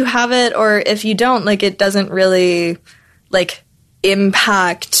if you have it or if you don't, like it doesn't really like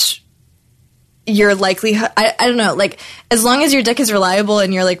impact your likelihood. I don't know. Like as long as your dick is reliable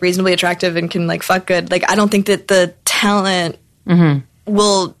and you're like reasonably attractive and can like fuck good, like I don't think that the talent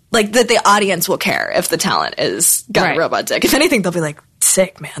will like that the audience will care if the talent is got a robot dick. If anything, they'll be like,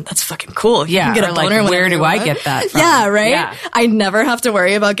 sick, man, that's fucking cool. You can get a boner like, where do I get that from? Yeah, right? Yeah. I never have to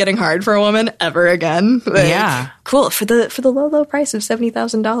worry about getting hard for a woman ever again. Like, cool. For the low price of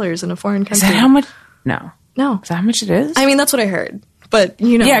 $70,000 in a foreign country. Is that how much? No. Is that how much it is? I mean, that's what I heard. But,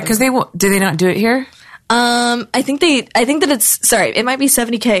 you know. Yeah, because do they not do it here? I think that it might be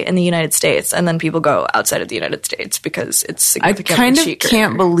 $70K in the United States, and then people go outside of the United States because it's significantly I kind of cheaper.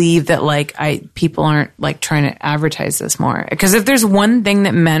 can't believe that like people aren't like trying to advertise this more. Because if there's one thing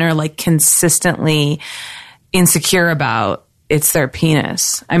that men are like consistently insecure about, it's their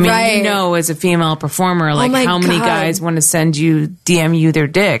penis. I mean, you know, as a female performer, like how many guys want to DM you their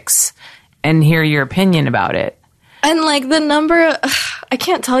dicks and hear your opinion about it. And like the number, I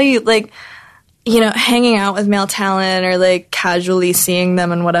can't tell you, like, you know, hanging out with male talent or like casually seeing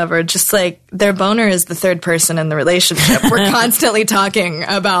them and whatever, just like their boner is the third person in the relationship. We're constantly talking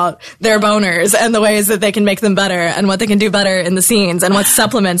about their boners and the ways that they can make them better and what they can do better in the scenes and what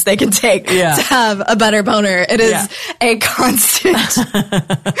supplements they can take to have a better boner. It is a constant,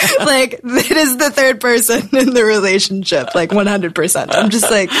 like it is the third person in the relationship, like 100%. I'm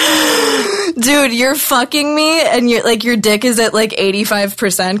just like, dude, you're fucking me and you're like, your dick is at like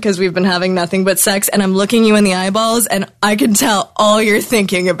 85% because we've been having nothing but sex, and I'm looking you in the eyeballs and I can tell all you're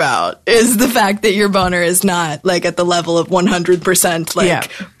thinking about is the fact that your boner is not like at the level of 100% like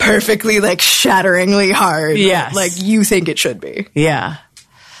perfectly like shatteringly hard like you think it should be. Yeah.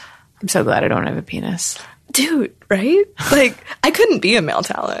 I'm so glad I don't have a penis. Dude, right? Like I couldn't be a male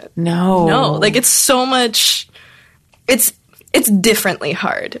talent. No, like it's so much, it's differently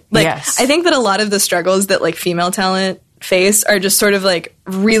hard. Like I think that a lot of the struggles that like female talent face are just sort of like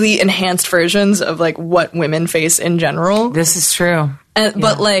really enhanced versions of like what women face in general. This is true.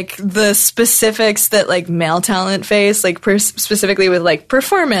 But like the specifics that like male talent face, like specifically with like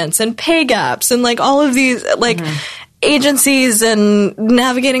performance and pay gaps and like all of these like agencies and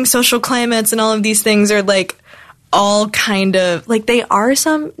navigating social climates and all of these things are like all kind of like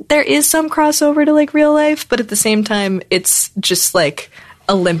there is some crossover to like real life, but at the same time it's just like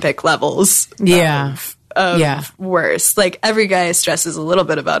Olympic levels of worse. Like every guy stresses a little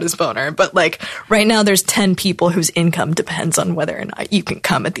bit about his boner, but like right now there's 10 people whose income depends on whether or not you can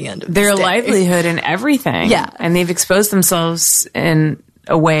come at the end of their day. livelihood and everything. Yeah. And they've exposed themselves in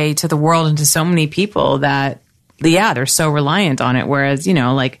a way to the world and to so many people that they're so reliant on it. Whereas, you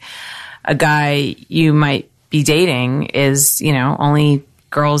know, like a guy you might be dating is, you know, only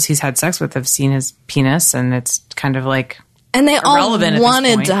girls he's had sex with have seen his penis, and it's kind of like, and they all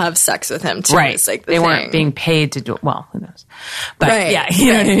wanted to have sex with him too. Right. It's like they weren't being paid to do it. Well, who knows? But yeah,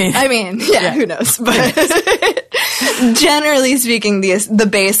 you know what I mean? I mean, who knows? But generally speaking, the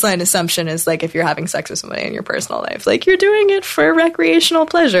baseline assumption is like if you're having sex with somebody in your personal life, like you're doing it for recreational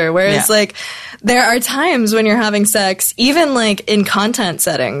pleasure. Whereas like there are times when you're having sex, even like in content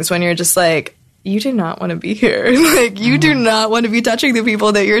settings, when you're just like, you do not want to be here. Like, you do not want to be touching the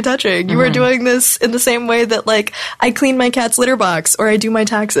people that you're touching. You are doing this in the same way that, like, I clean my cat's litter box or I do my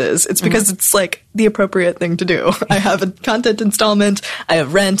taxes. It's because it's, like, the appropriate thing to do. I have a content installment. I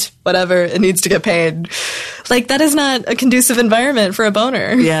have rent. Whatever. It needs to get paid. Like, that is not a conducive environment for a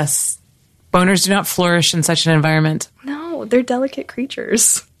boner. Yes. Boners do not flourish in such an environment. No, they're delicate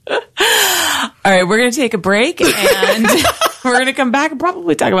creatures. All right, we're going to take a break, and we're going to come back and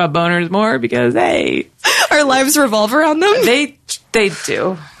probably talk about boners more because, hey, our lives revolve around them. They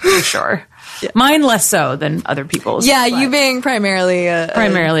do, for sure. Yeah. Mine less so than other people's. Yeah, you being primarily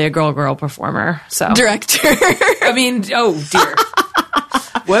a girl performer. So director. I mean, oh dear.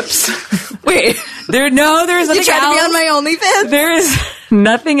 Whoops. Wait. There's nothing you tried else. To be on my OnlyFans? There is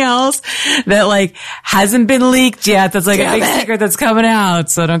nothing else that like hasn't been leaked yet. That's like a big secret that's coming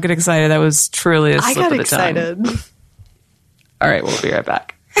out. So don't get excited. That was truly a slip of the tongue. I got excited. All right, we'll be right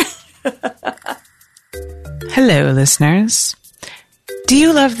back. Hello, listeners. Do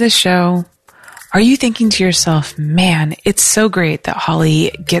you love this show? Are you thinking to yourself, man, it's so great that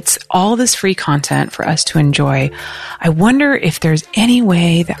Holly gets all this free content for us to enjoy. I wonder if there's any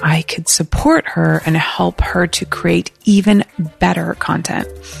way that I could support her and help her to create even better content.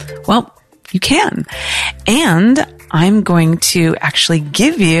 Well, you can. And I'm going to actually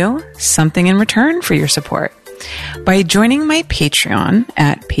give you something in return for your support. By joining my Patreon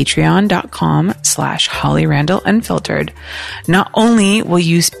at patreon.com/Holly Randall Unfiltered, not only will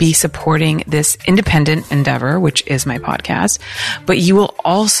you be supporting this independent endeavor, which is my podcast, but you will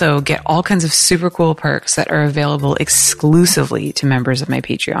also get all kinds of super cool perks that are available exclusively to members of my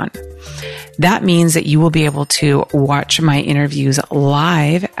Patreon. That means that you will be able to watch my interviews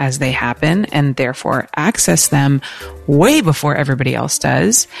live as they happen and therefore access them way before everybody else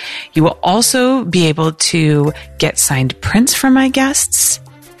does. You will also be able to get signed prints from my guests.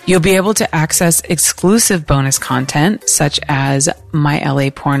 You'll be able to access exclusive bonus content such as My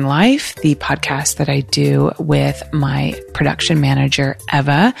LA Porn Life, the podcast that I do with my production manager,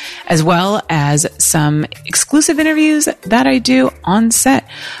 Eva, as well as some exclusive interviews that I do on set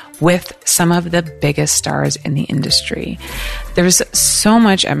with some of the biggest stars in the industry. There's so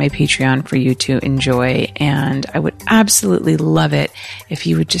much at my Patreon for you to enjoy, and I would absolutely love it if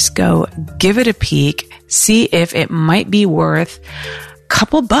you would just go give it a peek, see if it might be worth a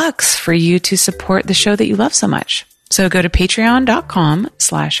couple bucks for you to support the show that you love so much. So go to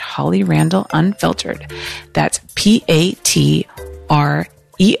patreon.com/Holly Randall Unfiltered. That's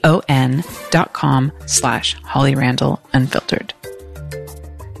patreon.com/Holly Randall Unfiltered.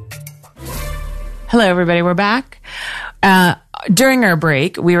 Hello, everybody. We're back. During our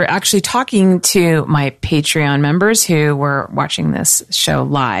break, we were actually talking to my Patreon members who were watching this show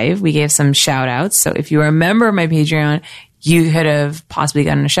live. We gave some shout outs. So if you are a member of my Patreon, you could have possibly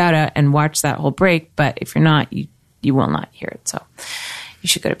gotten a shout out and watched that whole break. But if you're not, you will not hear it. So you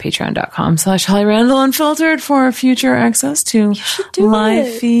should go to patreon.com/Holly Randall Unfiltered for future access to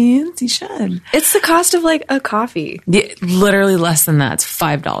live feeds. You should. It's the cost of like a coffee. Yeah, literally less than that. It's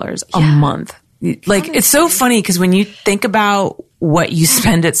 $5 a month. Like, it's so funny because when you think about what you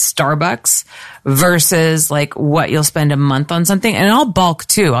spend at Starbucks versus like what you'll spend a month on something, and I'll bulk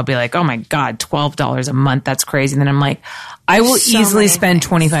too. I'll be like, oh my God, $12 a month. That's crazy. And then I'm like, I will easily spend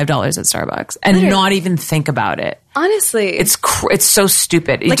 $25 at Starbucks and not even think about it. Honestly, it's so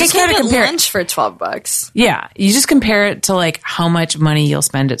stupid. Like, I can't get lunch for $12. Yeah, you just compare it to like how much money you'll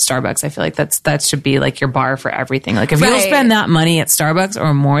spend at Starbucks. I feel like that should be like your bar for everything. Like if you'll spend that money at Starbucks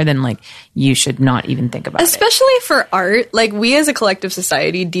or more, then like you should not even think about it. Especially for art, like we as a collective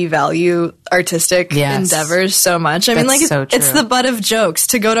society devalue artistic endeavors so much. I mean, like it's the butt of jokes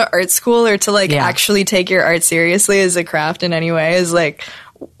to go to art school or to like actually take your art seriously as a craft in any way. Is like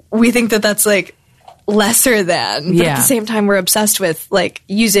we think that that's like lesser than, but at the same time we're obsessed with like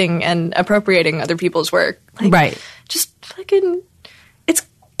using and appropriating other people's work. Like, just fucking it's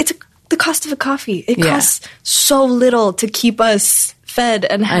the cost of a coffee. It costs so little to keep us fed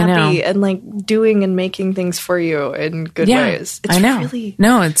and happy and like doing and making things for you in good ways. It's really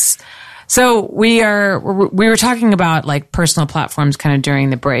So we were talking about like personal platforms kind of during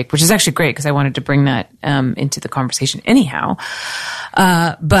the break, which is actually great because I wanted to bring that into the conversation anyhow.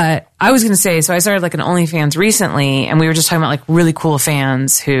 But I was going to say, so I started like an OnlyFans recently, and we were just talking about like really cool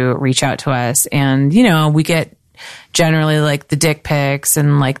fans who reach out to us, and you know, we get generally like the dick pics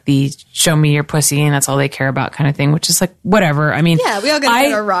and like the show me your pussy and that's all they care about kind of thing, which is like whatever. I mean, yeah, we all gotta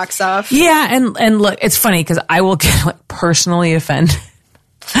get our rocks off. Yeah, and look, it's funny because I will get like personally offended.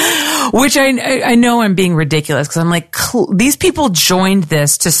 Which I know I'm being ridiculous because I'm like, these people joined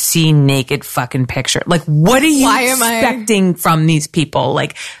this to see naked fucking picture. Like, what are you expecting from these people?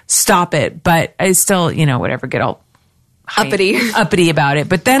 Like, stop it. But I still, you know, whatever, get all uppity about it.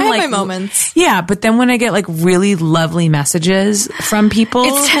 But then I like have my moments. Yeah, but then when I get like really lovely messages from people,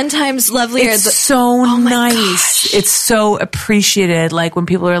 it's 10 times lovelier. It's so nice. Gosh. It's so appreciated. Like when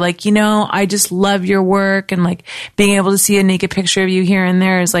people are like, you know, I just love your work, and like being able to see a naked picture of you here and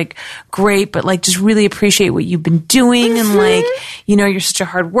there is like great, but like just really appreciate what you've been doing. And like, you know, you're such a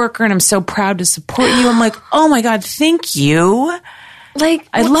hard worker and I'm so proud to support you. I'm like, oh my God, thank you. Like,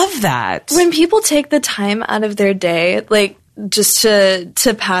 I love that. When people take the time out of their day, like, just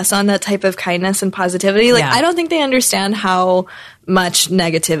to pass on that type of kindness and positivity, like, I don't think they understand how much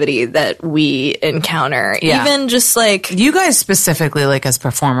negativity that we encounter. Yeah. Even just like... You guys specifically, like, as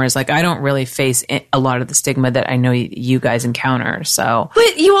performers, like, I don't really face a lot of the stigma that I know you guys encounter, so...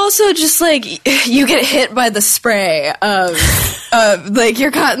 But you also just, like, you get hit by the spray of like,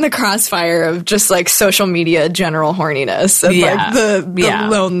 you're caught in the crossfire of just, like, social media general horniness and, like, the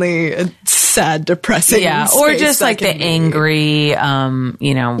lonely, sad, depressing or just, like, the angry, you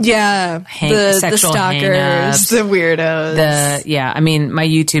know... Yeah, the stalkers, the weirdos. Yeah, I mean, my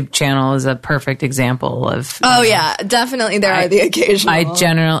YouTube channel is a perfect example of... Oh, yeah, definitely there are the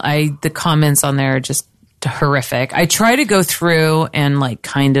occasional... The comments on there are just horrific. I try to go through and, like,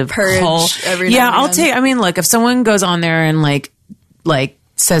 kind of... Purge every Yeah, I'll take... I mean, look, if someone goes on there and, like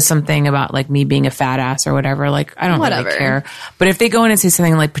says something about like me being a fat ass or whatever, like I don't really care. But if they go in and say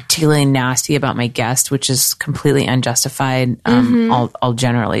something like particularly nasty about my guest, which is completely unjustified, I'll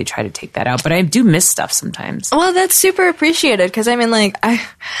generally try to take that out. But I do miss stuff sometimes. Well, that's super appreciated because I mean, like I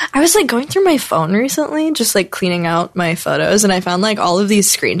was like going through my phone recently, just like cleaning out my photos, and I found like all of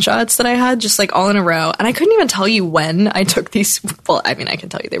these screenshots that I had just like all in a row, and I couldn't even tell you when I took these. Well, I mean, I can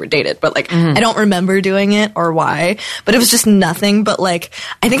tell you they were dated, but like I don't remember doing it or why. But it was just nothing but like.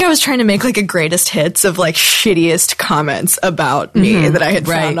 I think I was trying to make like a greatest hits of like shittiest comments about me that I had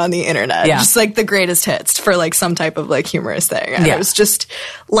found on the internet. Yeah. Just like the greatest hits for like some type of like humorous thing. And it was just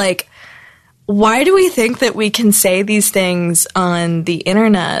like, why do we think that we can say these things on the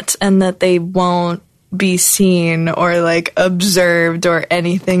internet and that they won't be seen or like observed or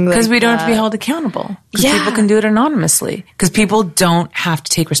anything like that? Because we don't have to be held accountable. Because people can do it anonymously. Because people don't have to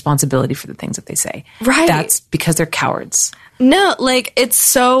take responsibility for the things that they say. Right. That's because they're cowards. No, like, it's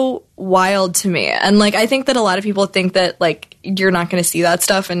so wild to me. And, like, I think that a lot of people think that, like, you're not going to see that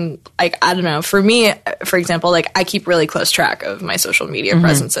stuff. And, like, I don't know. For me, for example, like, I keep really close track of my social media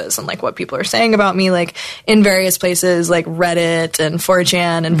presences and, like, what people are saying about me, like, in various places, like Reddit and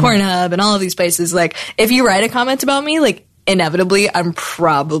 4chan and Pornhub and all of these places. Like, if you write a comment about me, like, inevitably, I'm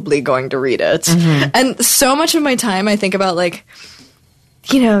probably going to read it. And so much of my time, I think about, like,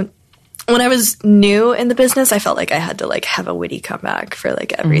 you know, when I was new in the business, I felt like I had to like have a witty comeback for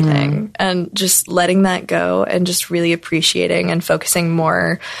like everything, and just letting that go and just really appreciating and focusing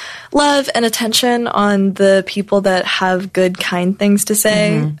more love and attention on the people that have good, kind things to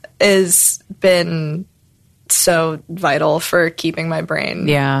say has been so vital for keeping my brain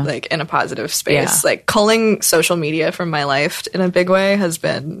like in a positive space. Like culling social media from my life in a big way has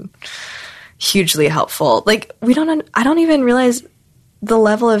been hugely helpful. Like I don't even realize the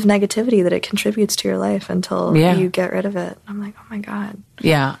level of negativity that it contributes to your life until you get rid of it. I'm like, oh my God.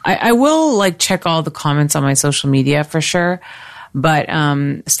 Yeah. I will like check all the comments on my social media for sure. But,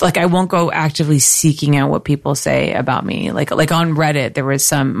 like I won't go actively seeking out what people say about me. Like on Reddit, there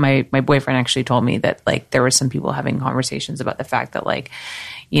was my boyfriend actually told me that like there were some people having conversations about the fact that like,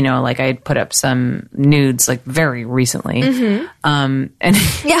 you know, like I had put up some nudes like very recently. And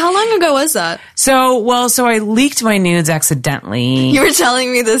how long ago was that? So I leaked my nudes accidentally. You were telling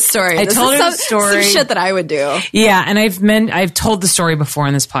me this story. I told her the story. Some shit that I would do. Yeah, and I've told the story before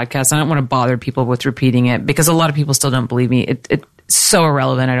in this podcast. I don't want to bother people with repeating it because a lot of people still don't believe me. It's so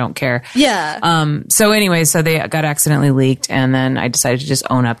irrelevant. I don't care. Yeah. So anyway, so they got accidentally leaked, and then I decided to just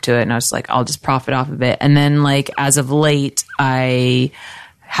own up to it, and I was like, I'll just profit off of it. And then like as of late, I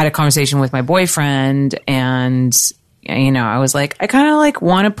had a conversation with my boyfriend, and I was like, I kind of like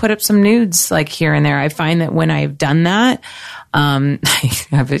want to put up some nudes like here and there. I find that when I've done that, I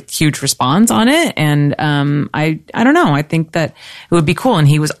have a huge response on it. And I don't know. I think that it would be cool. And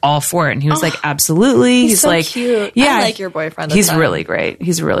he was all for it. And he was like, absolutely. He's so like, cute. Yeah, I like your boyfriend. He's really great.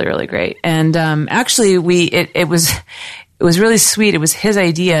 He's really, really great. And actually, it was really sweet. It was his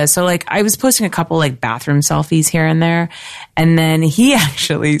idea. So like I was posting a couple like bathroom selfies here and there. And then he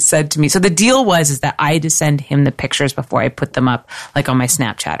actually said to me, so the deal is that I had to send him the pictures before I put them up like on my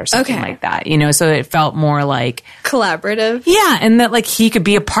Snapchat or something like that, so it felt more like collaborative. Yeah. And that like he could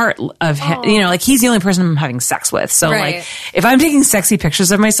be a part of him, like he's the only person I'm having sex with. So like if I'm taking sexy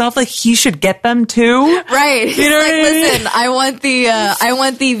pictures of myself, like he should get them too. Right. You know like, what I mean? Listen, I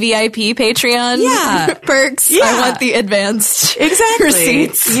want the VIP Patreon perks. Yeah. I want the advanced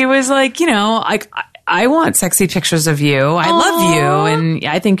receipts. He was like, I want sexy pictures of you. I love you. And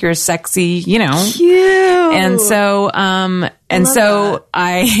I think you're sexy, Cute. And so,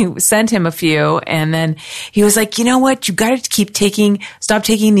 I sent him a few and then he was like, you know what? You got to stop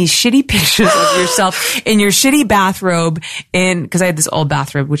taking these shitty pictures of yourself in your shitty bathrobe cause I had this old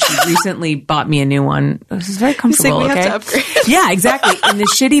bathrobe, which he recently bought me a new one. It was very comfortable. Like, we okay. have to upgrade. Yeah, exactly. In the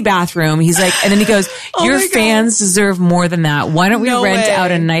shitty bathroom. He's like, and then he goes, your fans deserve more than that. Why don't we rent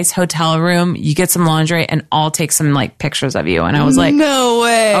out a nice hotel room? You get some lingerie and I'll take some like pictures of you. And I was like, no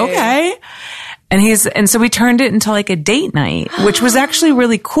way. Okay. And so we turned it into like a date night, which was actually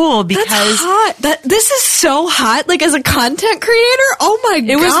really cool because that's hot. This is so hot. Like as a content creator, oh my God.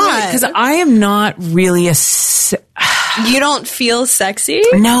 It was really, because I am not really you don't feel sexy?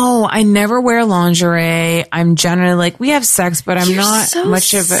 No, I never wear lingerie. I'm generally like, we have sex, but I'm not so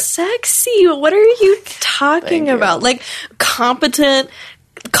much of a sexy. What are you talking about? Like competent,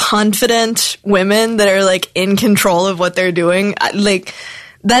 confident women that are like in control of what they're doing. Like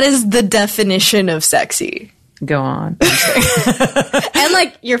that is the definition of sexy. Go on. And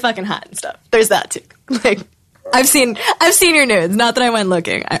like you're fucking hot and stuff. There's that too. Like I've seen your nudes. Not that I went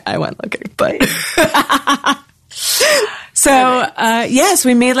looking. I went looking, but So, yes,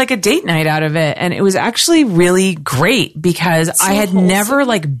 we made like a date night out of it. And it was actually really great because I had never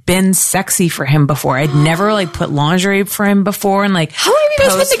like been sexy for him before. I'd never like put lingerie for him before. And like, how long have you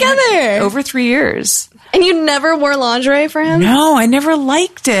guys been together? Over 3 years. And you never wore lingerie for him? No, I never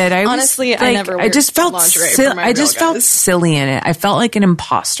liked it. Honestly, I never wore lingerie for my felt silly in it. I felt like an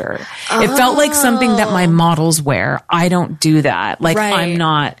imposter. It felt like something that my models wear. I don't do that. Like I'm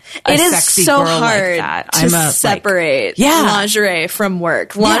not a sexy girl like that. I'm to separate lingerie from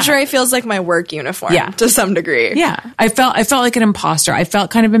work. Lingerie feels like my work uniform to some degree. Yeah. I felt like an imposter. I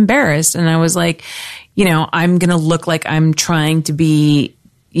felt kind of embarrassed and I was like, I'm going to look like I'm trying to be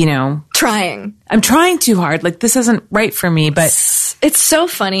I'm trying too hard. Like this isn't right for me, but it's so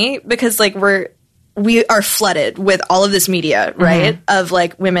funny because like we are flooded with all of this media, right? Of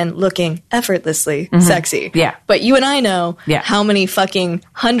like women looking effortlessly sexy. Yeah. But you and I know how many fucking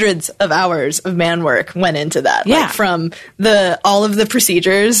hundreds of hours of man work went into that. Yeah. Like from all of the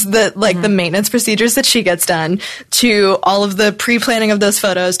procedures that like the maintenance procedures that she gets done to all of the pre-planning of those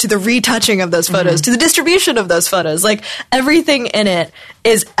photos to the retouching of those photos to the distribution of those photos. Like everything in it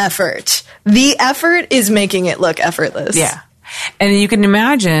is effort. The effort is making it look effortless. Yeah. And you can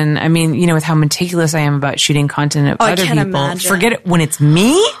imagine, I mean, with how meticulous I am about shooting content of other people. Imagine. Forget it when it's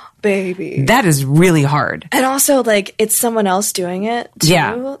me. Baby. That is really hard. And also, like, it's someone else doing it, too.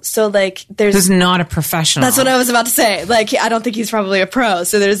 Yeah. So, like, there's not a professional. That's what I was about to say. Like, I don't think he's probably a pro.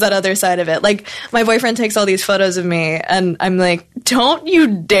 So there's that other side of it. Like, my boyfriend takes all these photos of me, and I'm like, don't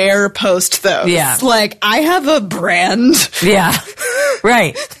you dare post those. Yeah. Like, I have a brand. Yeah.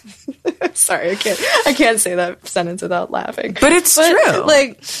 Right. Sorry, I can't say that sentence without laughing. But it's true.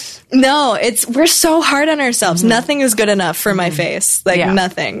 Like, no, we're so hard on ourselves. Nothing is good enough for my face. Like,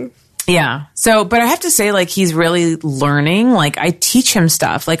 nothing. Yeah. So, but I have to say, like, he's really learning. Like, I teach him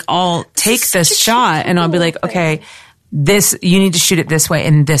stuff. Like, I'll take this shot and I'll be like, okay, you need to shoot it this way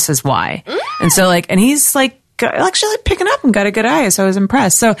and this is why. And so, like, and he's like, actually like, picking up and got a good eye. So I was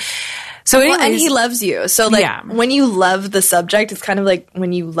impressed. So anyways, and he loves you. So, like, when you love the subject, it's kind of like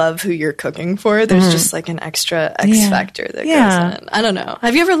when you love who you're cooking for, there's just, like, an extra X factor that goes in. I don't know.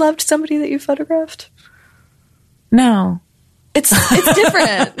 Have you ever loved somebody that you photographed? No. It's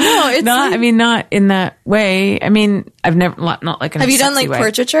different. No, it's not. I mean, not in that way. I mean, I've never not like. In have you done like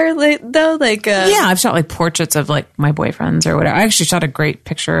portraiture though? Like, yeah, I've shot like portraits of like my boyfriends or whatever. I actually shot a great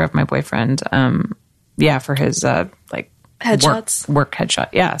picture of my boyfriend. For his like headshots, work headshot.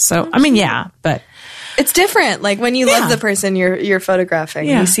 Yeah. So I mean, but it's different. Like when you love the person you're photographing,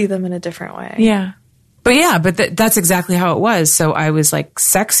 you see them in a different way. Yeah. But yeah, that's exactly how it was. So I was like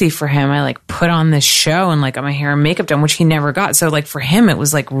sexy for him. I like put on this show and like got my hair and makeup done, which he never got. So like for him, it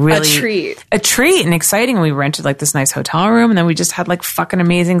was like really a treat and exciting. We rented like this nice hotel room and then we just had like fucking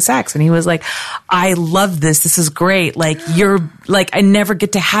amazing sex. And he was like, I love this. This is great. Like you're like, I never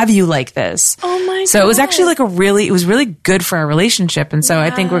get to have you like this. Oh my God. So it was actually like it was really good for our relationship. And so I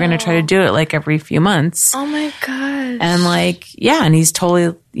think we're going to try to do it like every few months. Oh my gosh. And like, yeah, and he's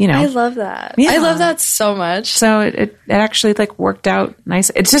totally, you know. I love that. Yeah. I love that so much. So it actually like worked out nice.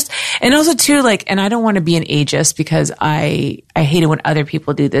 It's just, and also too like, and I don't want to be an ageist because I hate it when other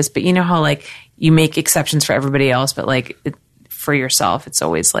people do this, but you know how like you make exceptions for everybody else, but like for yourself, it's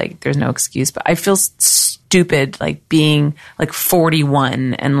always like, there's no excuse. But I feel stupid like being like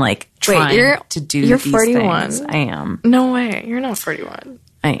 41 and like trying to do you're these 41. things. I am. No way. You're not 41.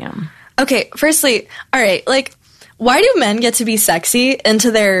 I am. Okay. Firstly, all right. Like, why do men get to be sexy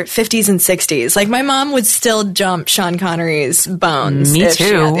into their 50s and 60s? Like, my mom would still jump Sean Connery's bones Me if she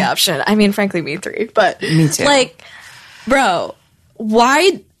too. had the option. I mean, frankly, me three. But, me too. Like, bro,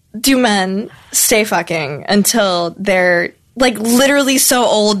 why do men stay fucking until they're, like, literally so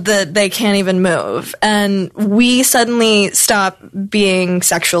old that they can't even move? And we suddenly stop being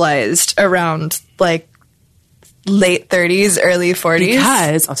sexualized around, like, late 30s, early 40s?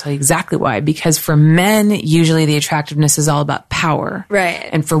 Because, I'll tell you exactly why. Because for men, usually the attractiveness is all about power. Right.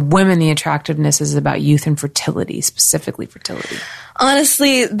 And for women, the attractiveness is about youth and fertility, specifically fertility.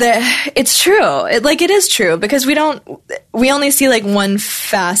 Honestly, it's true. It is true because we only see like one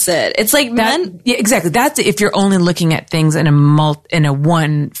facet. It's like men. Yeah, exactly. That's if you're only looking at things in a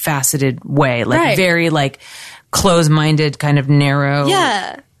one faceted way, like right. very like closed-minded kind of narrow.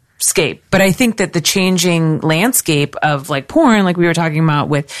 Yeah. Scape. But I think that the changing landscape of like porn, like we were talking about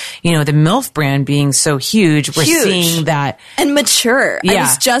with, you know, the MILF brand being so huge, we're seeing that. And mature. Yeah. I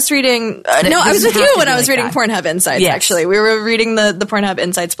was just reading, I was with you when I was reading Pornhub Insights, yes. actually. We were reading the Pornhub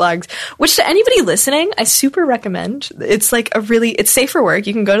Insights blogs, which to anybody listening, I super recommend. It's like it's safe for work.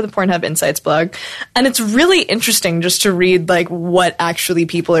 You can go to the Pornhub Insights blog and it's really interesting just to read like what actually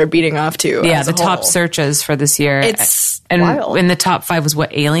people are beating off to. Yeah, the top searches for this year. It's and wild. in the top 5 was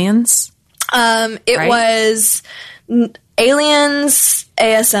what, Aliens? It right? was Aliens,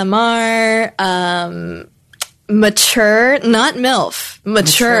 ASMR, mature, not MILF,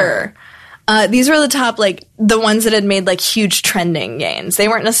 mature. These were the top, like, the ones that had made, like, huge trending gains. They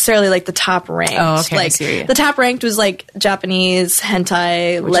weren't necessarily, like, the top ranked. Oh, okay, like, the top ranked was, like, Japanese,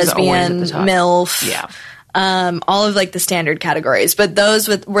 hentai, which lesbian, MILF. Yeah. All of, like, the standard categories. But those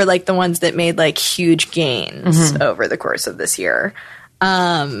were, like, the ones that made, like, huge gains over the course of this year.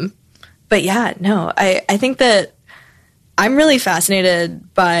 But yeah, no, I think that I'm really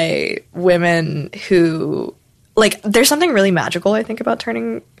fascinated by women who, like, there's something really magical, I think, about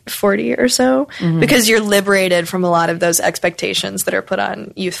turning 40 or so, because you're liberated from a lot of those expectations that are put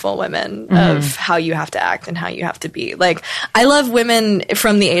on youthful women of how you have to act and how you have to be. Like, I love women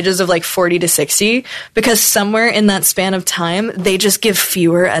from the ages of like 40 to 60 because somewhere in that span of time, they just give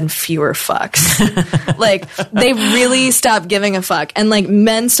fewer and fewer fucks. Like, they really stop giving a fuck. And like,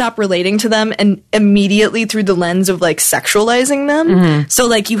 men stop relating to them and immediately through the lens of like sexualizing them. So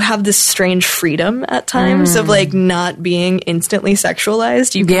like, you have this strange freedom at times of like not being instantly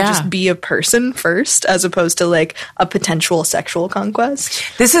sexualized. You can just be a person first as opposed to like a potential sexual conquest.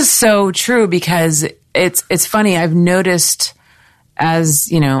 This is so true because it's funny. I've noticed as,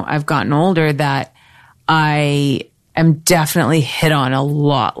 you know, I've gotten older that I am definitely hit on a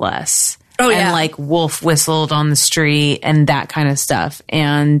lot less. Oh, yeah. And like wolf whistled on the street and that kind of stuff.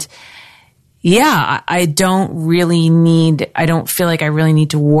 And yeah, I don't feel like I really need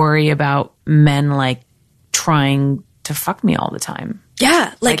to worry about men like trying to fuck me all the time.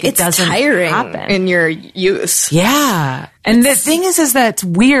 Yeah, like it's tiring in your use. Yeah. And the thing is that it's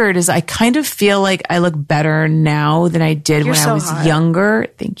weird is I kind of feel like I look better now than I did when I was younger.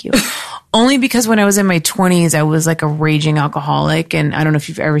 Thank you. Only because when I was in my 20s, I was like a raging alcoholic. And I don't know if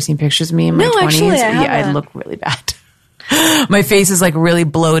you've ever seen pictures of me in my 20s. Actually, I look really bad. My face is like really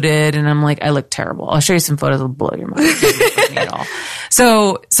bloated and I'm like, I look terrible. I'll show you some photos that'll blow your mind. It doesn't look me at all.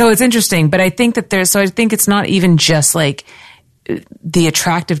 So it's interesting, but I think that I think it's not even just like the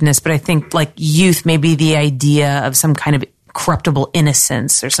attractiveness, but I think like youth, maybe the idea of some kind of corruptible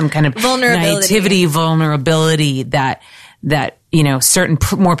innocence or some kind of naivety, vulnerability that, you know, certain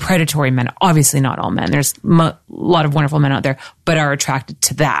more predatory men, obviously not all men, there's a lot of wonderful men out there, but are attracted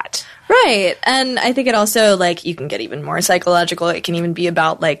to that. Right. And I think it also, like, you can get even more psychological. It can even be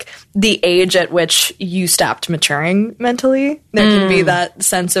about, like, the age at which you stopped maturing mentally. There can be that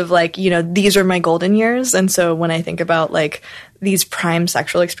sense of, like, you know, these are my golden years. And so when I think about, like, these prime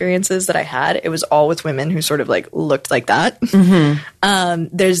sexual experiences that I had, it was all with women who sort of like looked like that.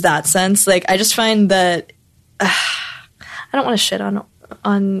 There's that sense. Like, I just find that I don't want to shit on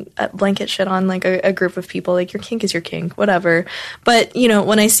blanket shit on like a group of people. Like, your kink is your kink, whatever. But, you know,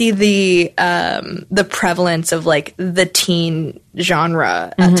 when I see the prevalence of like the teen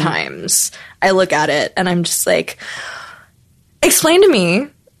genre at times, I look at it and I'm just like, explain to me,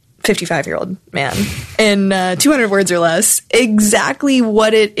 55-year-old man, in 200 words or less, exactly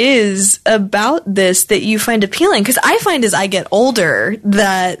what it is about this that you find appealing. Because I find as I get older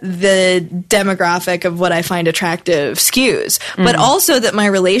that the demographic of what I find attractive skews. But also that my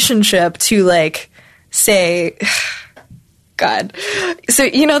relationship to, like, say... God. So,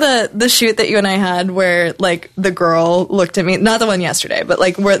 you know the shoot that you and I had where, like, the girl looked at me... Not the one yesterday, but,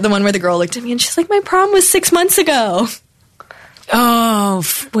 like, the one where the girl looked at me and she's like, my prom was 6 months ago. Oh,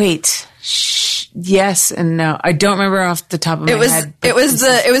 wait. Yes and no. I don't remember off the top of my head. It was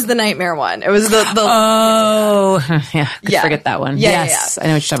the nightmare one. It was the forget that one. Yes, I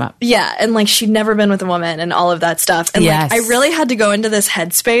know what you're talking about. Yeah, and like she'd never been with a woman and all of that stuff. And like I really had to go into this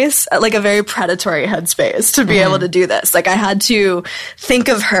headspace, like a very predatory headspace, to be able to do this. Like, I had to think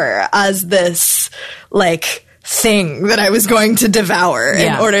of her as this like thing that I was going to devour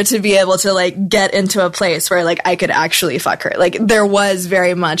in order to be able to like get into a place where like I could actually fuck her. Like, there was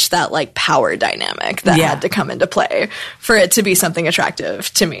very much that like power dynamic that had to come into play for it to be something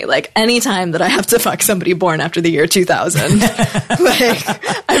attractive to me. Like, anytime that I have to fuck somebody born after the year 2000, like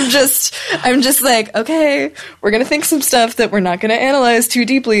I'm just like, okay, we're going to think some stuff that we're not going to analyze too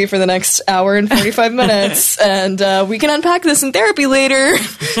deeply for the next hour and 45 minutes. And we can unpack this in therapy later.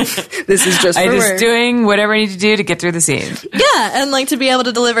 This is just I'm just work. Doing whatever I need to do to get through the scene. Yeah, and like to be able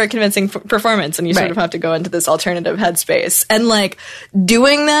to deliver a convincing performance, and you sort of have to go into this alternative headspace. And like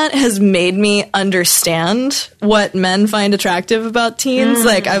doing that has made me understand what men find attractive about teens.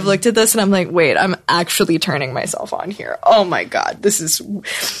 Like, I've looked at this and I'm like, wait, I'm actually turning myself on here. Oh my God, this is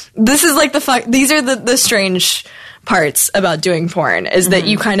like these are the strange parts about doing porn, is that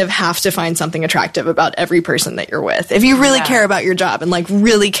you kind of have to find something attractive about every person that you're with if you really care about your job and like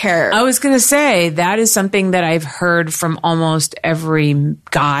really care. I was going to say that is something that I've heard from almost every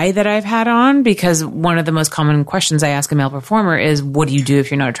guy that I've had on, because one of the most common questions I ask a male performer is, what do you do if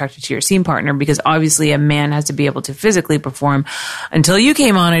you're not attracted to your scene partner? Because obviously a man has to be able to physically perform. Until you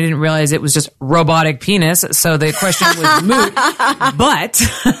came on, I didn't realize it was just robotic penis, so the question was moot. But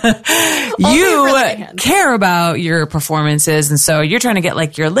you care about your performances, and so you're trying to get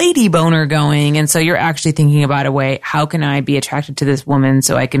like your lady boner going, and so you're actually thinking about a way, how can I be attracted to this woman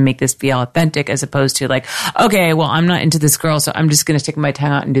so I can make this feel authentic, as opposed to like, okay, well, I'm not into this girl, so I'm just going to stick my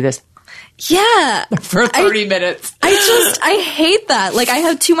tongue out and do this. Yeah. For 30 minutes. I hate that. Like, I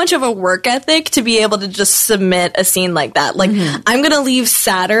have too much of a work ethic to be able to just submit a scene like that. Like, I'm going to leave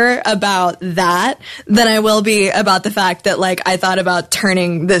sadder about that than I will be about the fact that, like, I thought about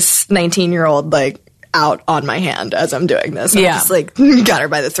turning this 19-year-old, like, out on my hand as I'm doing this. I'm just like, got her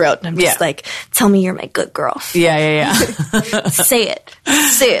by the throat. And I'm just like, tell me you're my good girl. Yeah. Say it.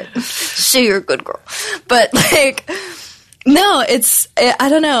 Say you're a good girl. But like, no, I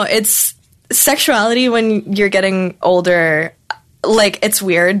don't know. It's sexuality when you're getting older. Like, it's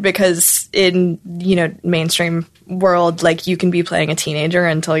weird because in, you know, mainstream world, like, you can be playing a teenager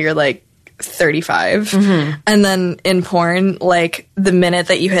until you're like 35. And then in porn, like, the minute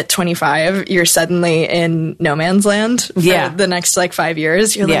that you hit 25, you're suddenly in no man's land for the next like 5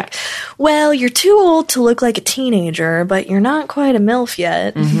 years. You're like, well, you're too old to look like a teenager, but you're not quite a MILF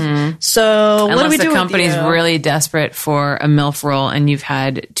yet. So what do we do? The company's really desperate for a MILF role and you've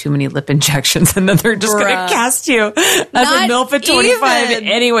had too many lip injections, and then they're just going to cast you as a MILF at 25.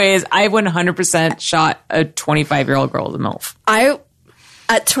 Anyways, I 100% shot a 25-year-old girl as a MILF.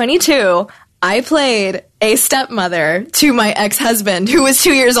 At 22, I played a stepmother to my ex-husband who was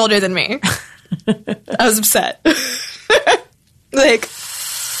 2 years older than me. I was upset. Like,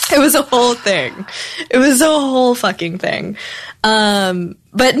 it was a whole thing. It was a whole fucking thing.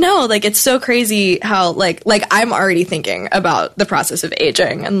 But no, like, it's so crazy how, like I'm already thinking about the process of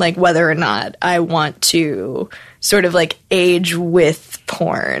aging and, like, whether or not I want to sort of, like, age with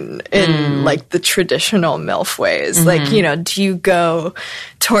porn in, like, the traditional MILF ways. Like, you know, do you go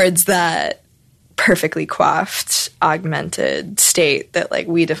towards that perfectly coiffed, augmented state that, like,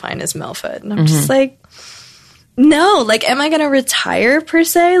 we define as MILFhood? And I'm just like, no. Like, am I going to retire, per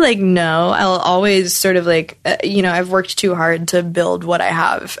se? Like, no. I'll always sort of, like, you know, I've worked too hard to build what I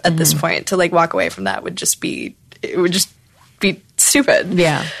have at this point. To, like, walk away from that would just be stupid.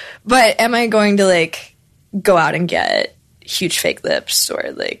 Yeah. But am I going to, like, go out and get huge fake lips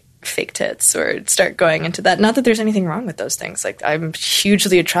or, like, fake tits or start going into that. Not that there's anything wrong with those things. Like, I'm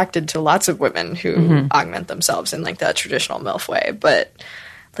hugely attracted to lots of women who augment themselves in like that traditional MILF way. But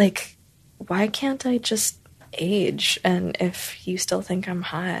like, why can't I just age? And if you still think I'm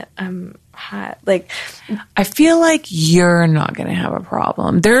hot, I'm hot. Like, I feel like you're not going to have a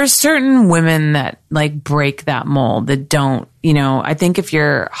problem. There are certain women that like break that mold that don't, you know, I think if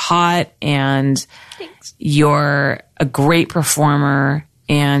you're hot and you're a great performer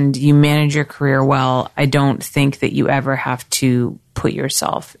and you manage your career well, I don't think that you ever have to put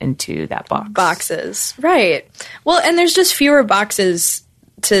yourself into that box. Boxes. Right. Well, and there's just fewer boxes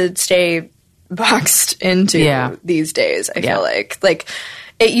to stay boxed into these days, I feel like. Like,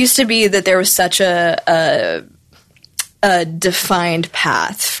 it used to be that there was such a defined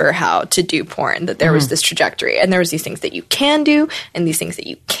path for how to do porn, that there was this trajectory, and there was these things that you can do and these things that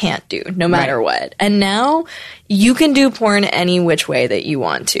you can't do, no matter what. And now you can do porn any which way that you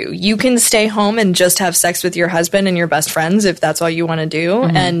want to. You can stay home and just have sex with your husband and your best friends if that's all you want to do,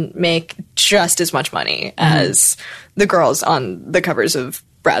 and make just as much money as the girls on the covers of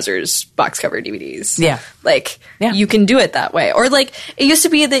Brazzers box cover DVDs. Yeah. Like, you can do it that way. Or like, it used to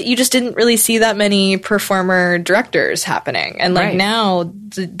be that you just didn't really see that many performer directors happening. And like now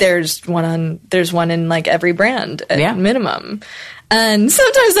there's one in like every brand at minimum. And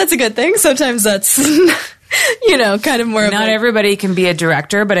sometimes that's a good thing. Sometimes that's, you know, kind of more of not everybody can be a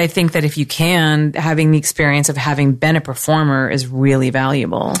director, but I think that if you can, having the experience of having been a performer is really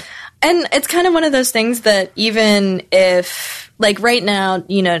valuable. And it's kind of one of those things that even if, like right now,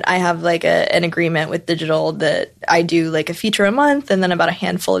 you know, I have like an agreement with digital that I do like a feature a month and then about a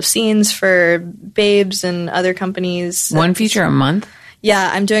handful of scenes for Babes and other companies. One feature a month? Yeah,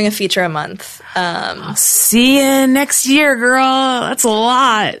 I'm doing a feature a month. I'll see you next year, girl. That's a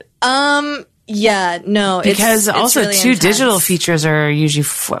lot. Yeah, no, because it's also really 2 intense. digital features are usually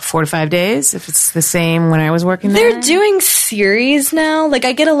 4 to 5 days. If it's the same when I was working there, they're doing series now. Like,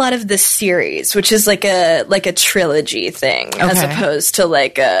 I get a lot of the series, which is like a trilogy thing, as opposed to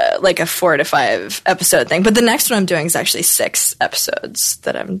like a 4 to 5 episode thing. But the next one I'm doing is actually 6 episodes.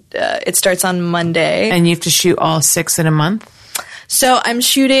 That it starts on Monday, and you have to shoot all 6 in a month. So I'm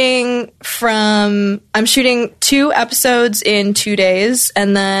shooting 2 episodes in 2 days,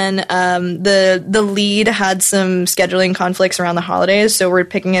 and then the lead had some scheduling conflicts around the holidays, so we're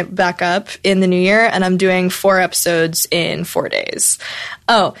picking it back up in the new year, and I'm doing 4 episodes in 4 days.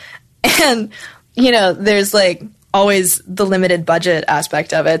 Oh, and you know, there's like always the limited budget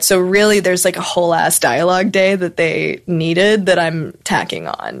aspect of it. So really there's like a whole ass dialogue day that they needed that I'm tacking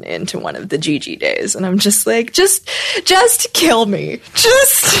on into one of the GG days. And I'm just like, just kill me.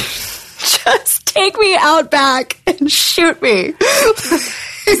 Just take me out back and shoot me.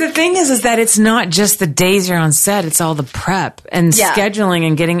 The thing is that it's not just the days you're on set, it's all the prep and scheduling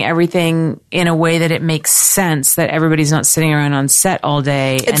and getting everything in a way that it makes sense, that everybody's not sitting around on set all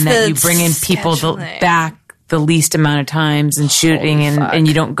day, and that you bring in people back the least amount of times and shooting, and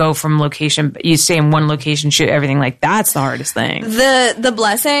you don't go from location, you stay in one location, shoot everything. Like, that's the hardest thing. The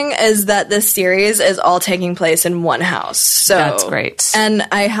blessing is that this series is all taking place in one house. So that's great. And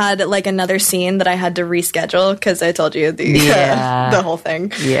I had like another scene that I had to reschedule because I told you the whole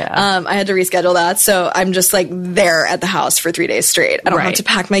thing. Yeah. I had to reschedule that. So I'm just like there at the house for 3 days straight. I don't have to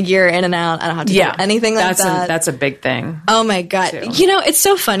pack my gear in and out. I don't have to do anything like that. That's a big thing. Oh my God. Too. You know, it's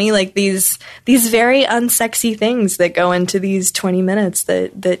so funny, like these very unsexy things that go into these 20 minutes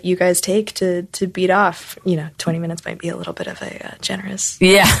that you guys take to beat off. You know, 20 minutes might be a little bit of a generous.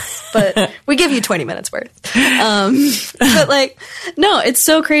 Yeah. But we give you 20 minutes worth. But like, no, it's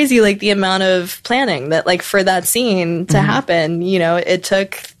so crazy, like the amount of planning that like for that scene to happen, you know, it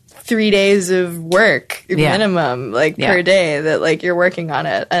took 3 days of work minimum, like per day, that like you're working on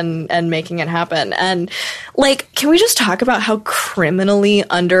it and making it happen. And like, can we just talk about how criminally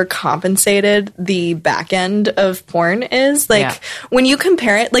undercompensated the back end of porn is? Like, when you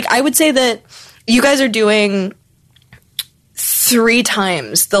compare it, like I would say that you guys are doing 3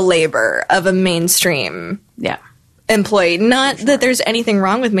 times the labor of a mainstream employee. Not that there's anything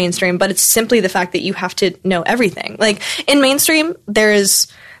wrong with mainstream, but it's simply the fact that you have to know everything. Like in mainstream, there's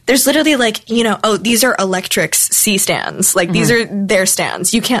literally like, you know, oh, these are Electric's C stands. Like these are their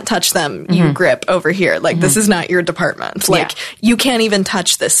stands. You can't touch them. You grip over here. Like this is not your department. Like you can't even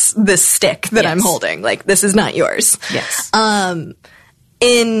touch this stick that I'm holding. Like this is not yours. Yes.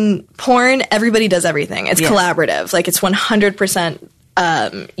 In porn, everybody does everything. It's collaborative. Like it's 100%.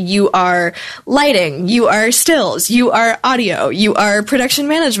 You are lighting, you are stills, you are audio, you are production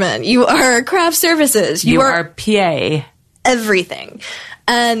management, you are craft services, you are PA. Everything.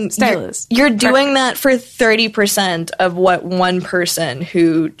 And stylist. You're doing that for 30% of what one person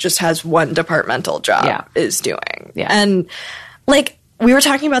who just has one departmental job is doing. Yeah. And like, we were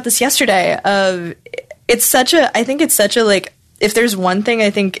talking about this yesterday I think it's such a, like, if there's one thing I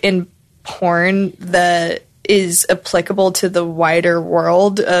think in porn that is applicable to the wider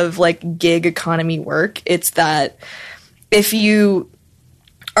world of like gig economy work, it's that if you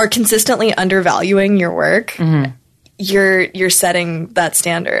are consistently undervaluing your work, you're setting that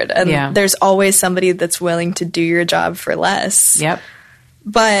standard. And there's always somebody that's willing to do your job for less. Yep.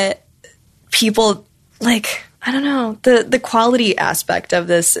 But people, like, I don't know, the quality aspect of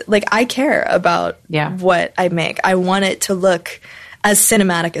this, like, I care about what I make. I want it to look as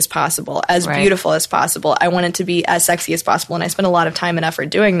cinematic as possible, as beautiful as possible. I want it to be as sexy as possible. And I spend a lot of time and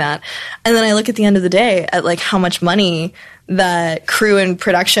effort doing that. And then I look at the end of the day at like how much money that crew and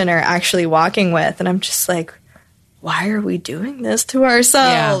production are actually walking with. And I'm just like, why are we doing this to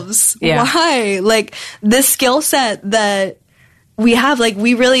ourselves? Yeah. Why? Like, this skill set that we have, like,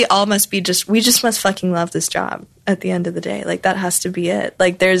 we really all must be we just must fucking love this job at the end of the day. Like, that has to be it.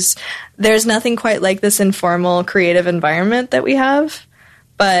 Like, there's nothing quite like this informal creative environment that we have,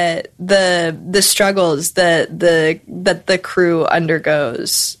 but the struggles that the crew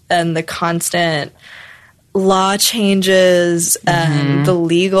undergoes and the constant law changes and the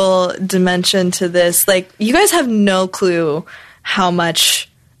legal dimension to this, like, you guys have no clue how much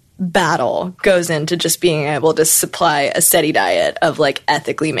battle goes into just being able to supply a steady diet of like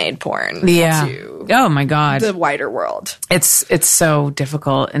ethically made porn to oh my god, the wider world. It's so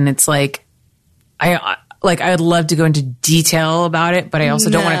difficult, and it's like I would love to go into detail about it, but I also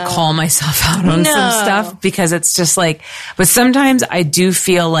don't want to call myself out on some stuff, because it's just like, but sometimes I do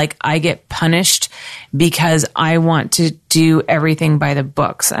feel like I get punished because I want to do everything by the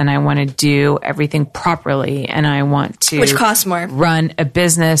books, and I want to do everything properly, and I want to, which costs more, run a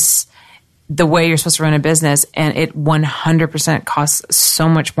business the way you're supposed to run a business, and it 100% costs so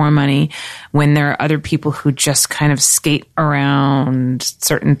much more money when there are other people who just kind of skate around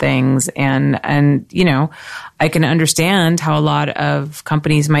certain things. And you know, I can understand how a lot of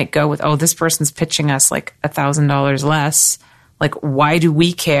companies might go with, oh, this person's pitching us like $1,000 less. Like, why do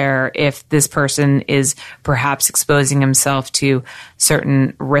we care if this person is perhaps exposing himself to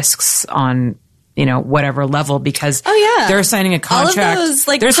certain risks on, you know, whatever level, because they're signing a contract. All of those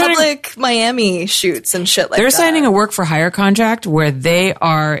like public Miami shoots and shit like that. They're signing a work for hire contract where they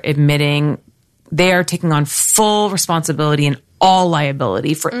are admitting they are taking on full responsibility and all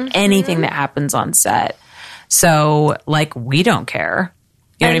liability for anything that happens on set. So, like, we don't care.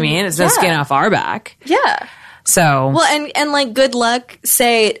 You know what I mean? It's no skin off our back. Yeah. So, well, and like, good luck.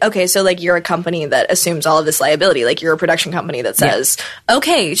 Say, okay, so like, you're a company that assumes all of this liability. Like, you're a production company that says,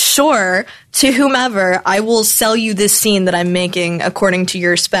 okay, sure, to whomever, I will sell you this scene that I'm making according to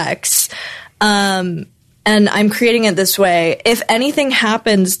your specs. And I'm creating it this way. If anything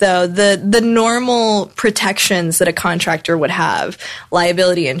happens, though, the normal protections that a contractor would have,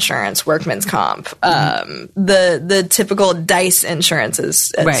 liability insurance, workman's comp, the typical DICE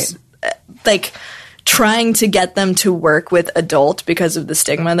insurances, right? Like, trying to get them to work with adult because of the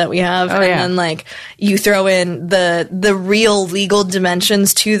stigma that we have. Then like, you throw in the real legal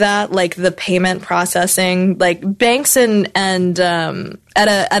dimensions to that, like the payment processing, like banks and at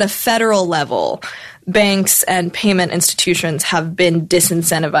a federal level, banks and payment institutions have been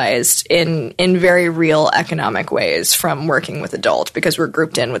disincentivized in very real economic ways from working with adult, because we're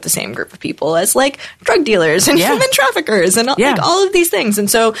grouped in with the same group of people as like drug dealers and human traffickers and like all of these things.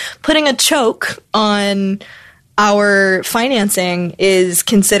 And so putting a choke on our financing is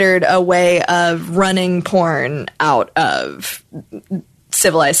considered a way of running porn out of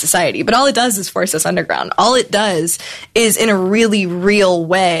civilized society. But all it does is force us underground. All it does is, in a really real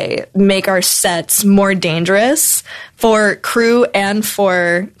way, make our sets more dangerous for crew and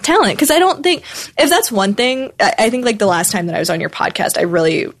for talent. Because I don't think, if that's one thing, I think like the last time that I was on your podcast, I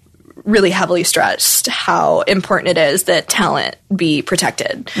really heavily stressed how important it is that talent be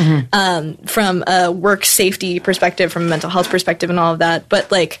protected from a work safety perspective, from a mental health perspective and all of that.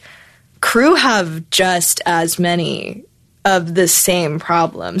 But like, crew have just as many of the same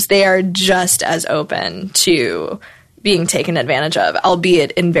problems. They are just as open to being taken advantage of,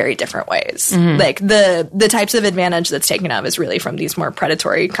 albeit in very different ways. Like, the types of advantage that's taken of is really from these more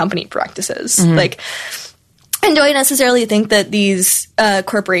predatory company practices. Like, and do I necessarily think that these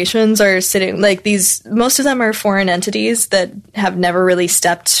corporations are sitting, like, most of them are foreign entities that have never really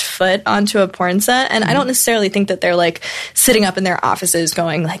stepped foot onto a porn set, and I don't necessarily think that they're like sitting up in their offices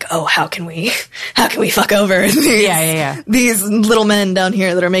going like, oh, how can we fuck over these little men down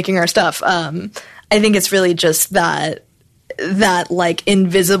here that are making our stuff. I think it's really just that that like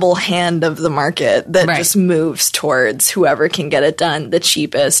invisible hand of the market that just moves towards whoever can get it done the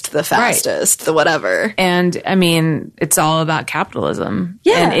cheapest, the fastest, the whatever. And I mean, it's all about capitalism.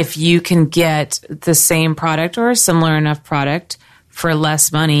 Yeah. And if you can get the same product or a similar enough product for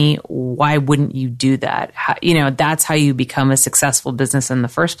less money, why wouldn't you do that? That's how you become a successful business in the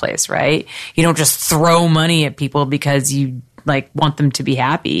first place, right? You don't just throw money at people because you like want them to be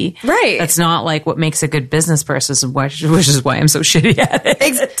happy. Right. That's not like what makes a good business person, which is why I'm so shitty at it.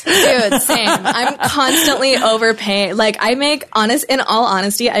 Dude, same. I'm constantly overpaying. Like in all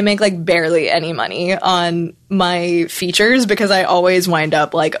honesty, I make like barely any money on my features because I always wind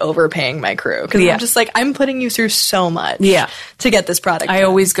up like overpaying my crew. Because I'm just like, I'm putting you through so much to get this product I done.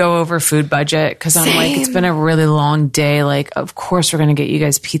 always go over food budget because I'm like, it's been a really long day. Like, of course we're going to get you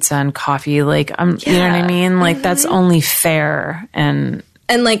guys pizza and coffee. Like, you know what I mean? Like, that's only fair. And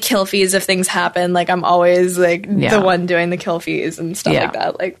like kill fees if things happen. Like, I'm always like the one doing the kill fees and stuff like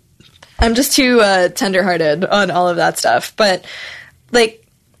that. Like, I'm just too tenderhearted on all of that stuff. But like,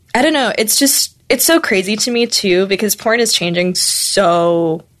 I don't know. It's so crazy to me too because porn is changing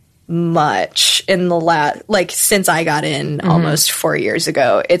so much in the since I got in almost 4 years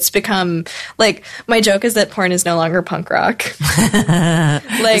ago. It's become like, my joke is that porn is no longer punk rock. Like,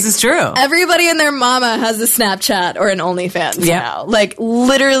 this is true. Everybody and their mama has a Snapchat or an OnlyFans now. Like,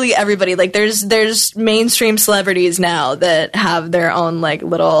 literally everybody. Like, there's mainstream celebrities now that have their own like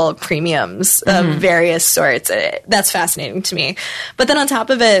little premiums of various sorts. That's fascinating to me. But then on top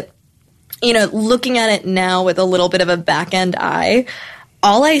of it, looking at it now with a little bit of a back end eye,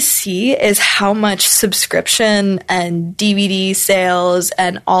 all I see is how much subscription and DVD sales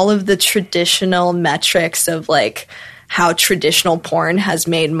and all of the traditional metrics of like how traditional porn has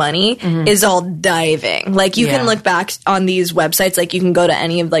made money is all diving. Like, you can look back on these websites, like you can go to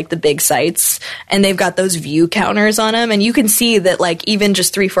any of like the big sites and they've got those view counters on them, and you can see that like even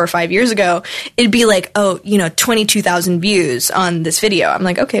just 3, 4, 5 years ago, it'd be like, 22,000 views on this video. I'm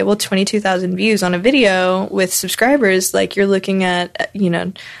like, okay, well, 22,000 views on a video with subscribers, like you're looking at,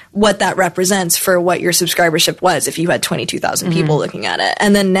 what that represents for what your subscribership was if you had 22,000 people looking at it.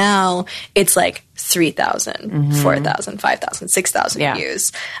 And then now it's like 3,000, 4,000, 5,000, 6,000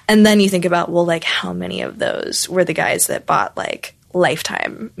 views. And then you think about, well, like how many of those were the guys that bought like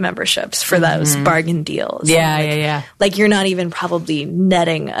lifetime memberships for those bargain deals? Like, you're not even probably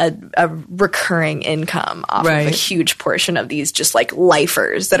netting a recurring income off of a huge portion of these just like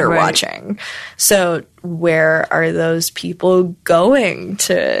lifers that are watching. So where are those people going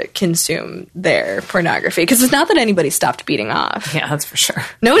to consume their pornography? Because it's not that anybody stopped beating off. Yeah, that's for sure.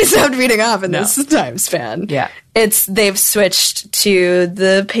 Nobody stopped beating off in this time span. Yeah. They've switched to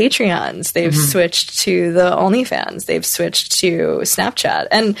the Patreons. They've switched to the OnlyFans. They've switched to Snapchat.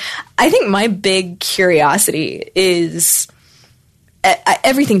 And I think my big curiosity is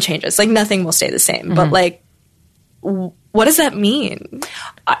everything changes. Like, nothing will stay the same. But like, what does that mean?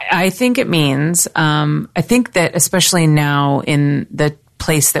 I think it means, I think that especially now in the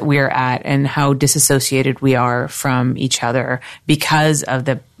place that we're at and how disassociated we are from each other because of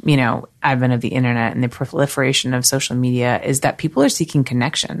the, advent of the internet and the proliferation of social media, is that people are seeking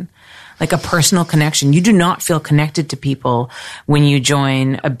connection, like a personal connection. You do not feel connected to people when you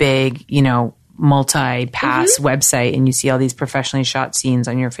join a big, multi-pass website and you see all these professionally shot scenes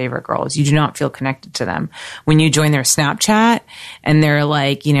on your favorite girls. You do not feel connected to them. When you join their Snapchat and they're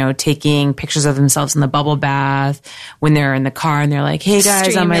like, taking pictures of themselves in the bubble bath, when they're in the car and they're like, hey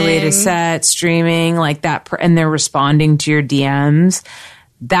guys, on my way to set, streaming, like that, and they're responding to your DMs,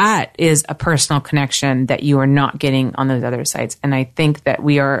 that is a personal connection that you are not getting on those other sites. And I think that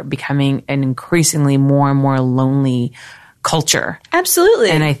we are becoming an increasingly more and more lonely culture.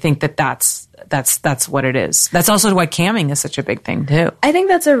 Absolutely. And I think that that's what it is. That's also why camming is such a big thing too. I think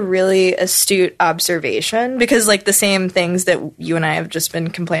that's a really astute observation, because like the same things that you and I have just been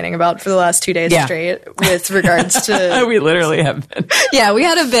complaining about for the last 2 days straight with regards to we literally have been. Yeah, we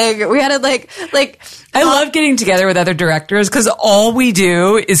had a I love getting together with other directors because all we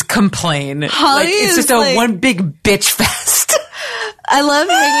do is complain. Holly it's just a one big bitch fest. I love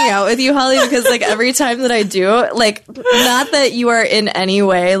hanging out with you, Holly, because like every time that I do, like, not that you are in any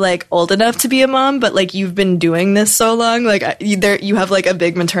way like old enough to be a mom, but like you've been doing this so long, like you have like a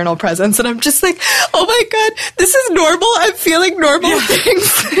big maternal presence, and I'm just like, oh my god, this is normal. I'm feeling normal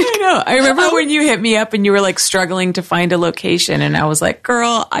things. I know. I remember when you hit me up and you were like struggling to find a location, and I was like,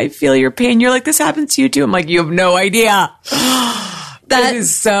 girl, I feel your pain. You're like, this happens to you too. I'm like, you have no idea.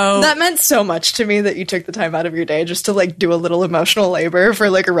 That meant so much to me that you took the time out of your day just to like do a little emotional labor for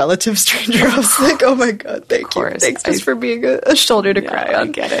like a relative stranger. I was like, oh my god, thank you. Thanks just for being a shoulder to cry on.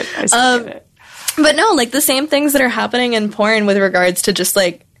 I get it. I get it. But no, like the same things that are happening in porn with regards to just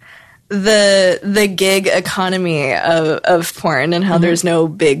like the gig economy of porn and how there's no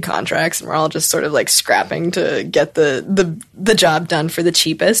big contracts and we're all just sort of like scrapping to get the job done for the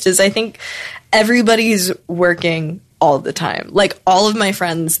cheapest is I think everybody's working all the time. Like all of my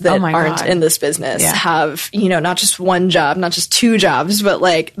friends that aren't in this business have, you know, not just one job, not just two jobs, but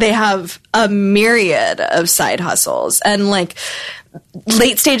like they have a myriad of side hustles. And like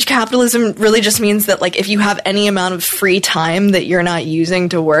late stage capitalism really just means that like if you have any amount of free time that you're not using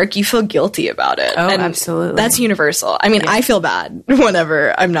to work, you feel guilty about it. Oh, and absolutely. That's universal. I mean, I feel bad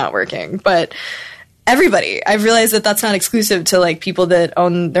whenever I'm not working, but everybody, I've realized that that's not exclusive to like people that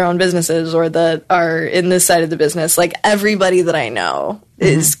own their own businesses or that are in this side of the business. Like everybody that I know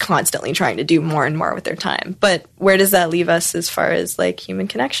is constantly trying to do more and more with their time. But where does that leave us as far as like human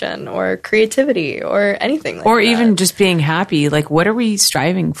connection or creativity or anything like that? Or even just being happy. Like what are we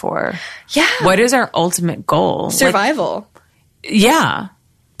striving for? Yeah. What is our ultimate goal? Survival. Like, yeah.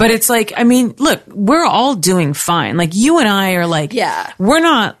 But it's like, I mean, look, we're all doing fine. Like you and I are like,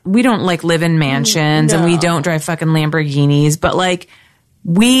 we don't like live in mansions and we don't drive fucking Lamborghinis, but like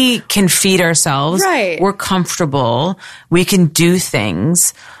we can feed ourselves. Right. We're comfortable. We can do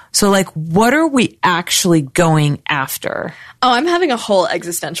things. So like, what are we actually going after? Oh, I'm having a whole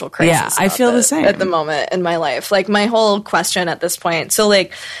existential crisis. Yeah, I feel the same at the moment in my life. Like my whole question at this point. So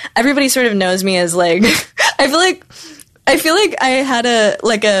like everybody sort of knows me as like, I feel like I had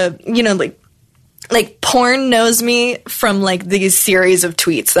like porn knows me from like these series of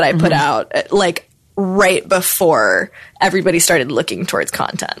tweets that I put out like right before everybody started looking towards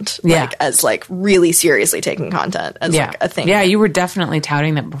content. Like as like really seriously taking content as like a thing. Yeah, you were definitely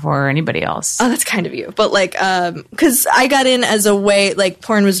touting that before anybody else. Oh, that's kind of you. But like, cause I got in as a way, like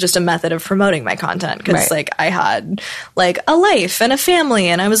porn was just a method of promoting my content. Cause like I had like a life and a family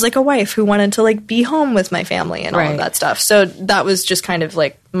and I was like a wife who wanted to like be home with my family and all of that stuff. So that was just kind of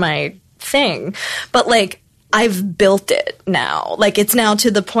like my thing. But like, I've built it now. Like it's now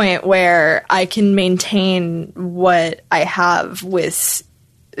to the point where I can maintain what I have with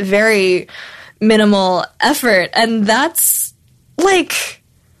very minimal effort. And that's like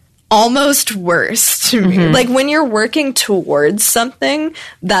almost worse to me. Like when you're working towards something,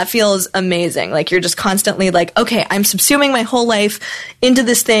 that feels amazing. Like you're just constantly like, okay, I'm subsuming my whole life into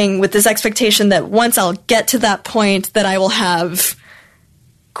this thing with this expectation that once I'll get to that point that I will have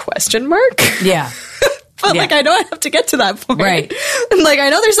question mark. Yeah. But like I know I have to get to that point. Right. And like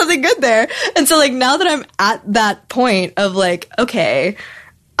I know there's something good there. And so like now that I'm at that point of like, okay,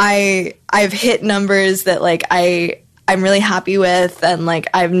 I've hit numbers that like I'm really happy with, and like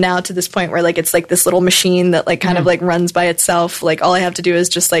I'm now to this point where like it's like this little machine that like kind of like runs by itself. Like all I have to do is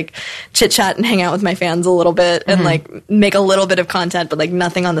just like chit chat and hang out with my fans a little bit and like make a little bit of content, but like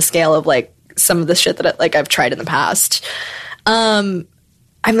nothing on the scale of like some of the shit that like I've tried in the past. I'm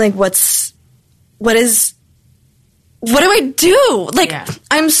like, what do I do? Like,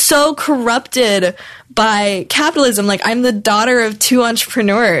 I'm so corrupted by capitalism. Like, I'm the daughter of two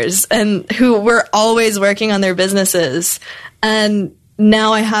entrepreneurs and who were always working on their businesses. And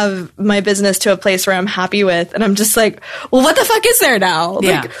now I have my business to a place where I'm happy with. And I'm just like, well, what the fuck is there now?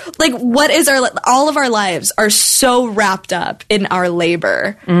 Like what is all of our lives are so wrapped up in our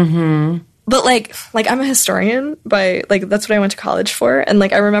labor. But like I'm a historian by like, that's what I went to college for. And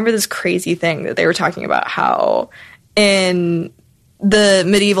like, I remember this crazy thing that they were talking about how in the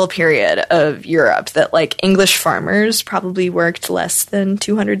medieval period of Europe that like English farmers probably worked less than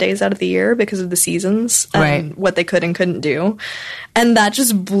 200 days out of the year because of the seasons and what they could and couldn't do. And that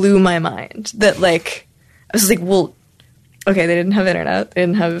just blew my mind that like, I was like, well, okay, they didn't have internet. They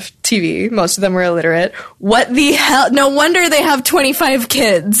didn't have TV. Most of them were illiterate. What the hell? No wonder they have 25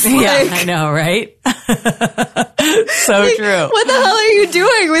 kids. Yeah, I know, right? So like, true. What the hell are you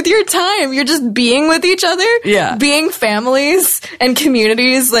doing with your time? You're just being with each other? Yeah. Being families and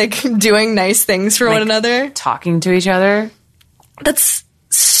communities, like doing nice things for one another. Talking to each other. That's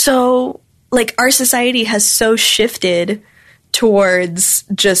so, like, our society has so shifted towards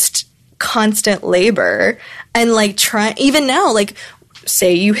just constant labor and like even now, like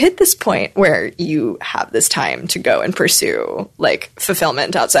say you hit this point where you have this time to go and pursue like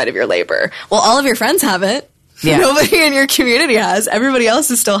fulfillment outside of your labor. Well, all of your friends haven't. Yeah. Nobody in your community has. Everybody else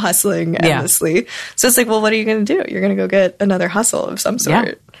is still hustling endlessly. So it's like, well, what are you going to do? You're going to go get another hustle of some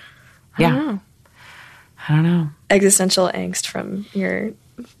sort. I don't know. Existential angst from your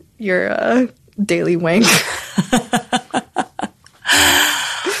daily wank.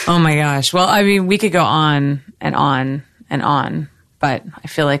 Oh my gosh. Well, I mean, we could go on and on and on, but I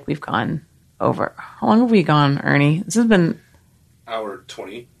feel like we've gone over. How long have we gone, Ernie? This has been Hour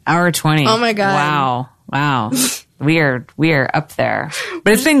 20. Hour 20. Oh my God. Wow. We are up there.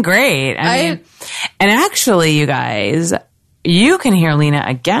 But it's been great. I mean, and actually, you guys, you can hear Lena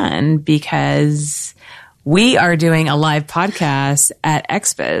again because we are doing a live podcast at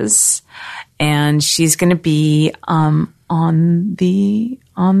XBiz, and she's going to be on the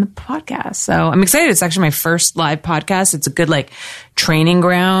podcast. So I'm excited. It's actually my first live podcast. It's a good like training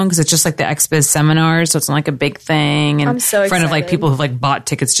ground because it's just like the XBiz seminars. So it's not like a big thing. And I'm so in front of like excited. people who've like bought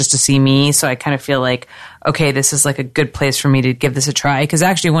tickets just to see me. So I kind of feel like, okay, this is like a good place for me to give this a try. Cause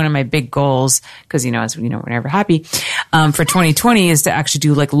actually one of my big goals, cause as we're never happy, for 2020 is to actually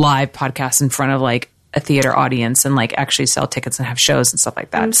do like live podcasts in front of like a theater audience and like actually sell tickets and have shows and stuff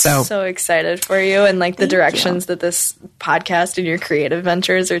like that. I'm so excited for you and like the directions that this podcast and your creative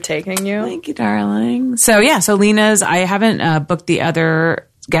ventures are taking you. Thank you, darling. So Lena's, I haven't booked the other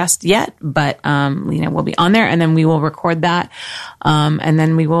guest yet, but Lena will be on there and then we will record that. And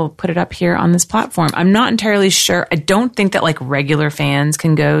then we will put it up here on this platform. I'm not entirely sure. I don't think that like regular fans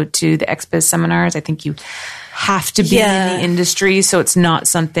can go to the XBiz seminars. I think you have to be in the industry. So it's not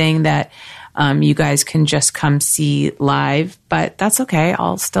something that you guys can just come see live, but that's okay.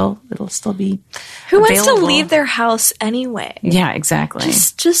 It'll still be Who wants to available. leave their house anyway? Yeah, exactly.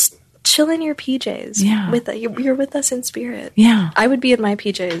 Just chill in your PJs. Yeah. You're with us in spirit. Yeah. I would be in my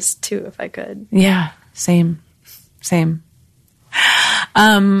PJs too if I could. Yeah, same. Can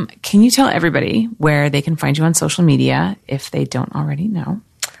you tell everybody where they can find you on social media if they don't already know?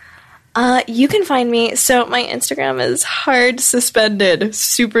 You can find me. So my Instagram is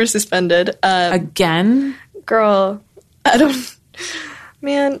super suspended. Again? Girl,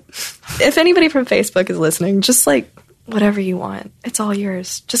 man, if anybody from Facebook is listening, just like whatever you want. It's all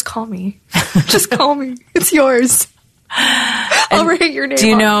yours. Just call me. Just call me. It's yours. I'll write your name. Do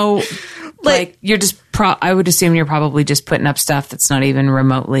you know, Like you're just, I would assume you're probably just putting up stuff that's not even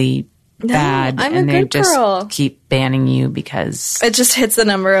remotely bad, I'm and a they good just girl. keep banning you because it just hits the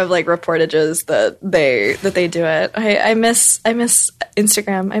number of like reportages that they do it. I miss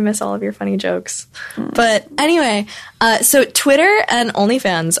Instagram. I miss all of your funny jokes. But anyway, so Twitter and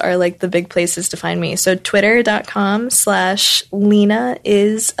OnlyFans are like the big places to find me. So twitter.com/Lena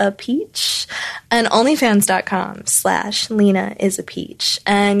is a peach and onlyfans.com/Lena is a peach.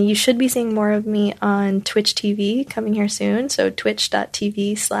 And you should be seeing more of me on Twitch TV coming here soon. So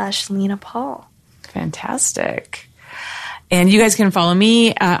twitch.tv/Lena Paul. fantastic. And you guys can follow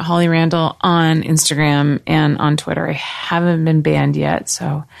me at Holly Randall on Instagram and on Twitter. I haven't been banned yet,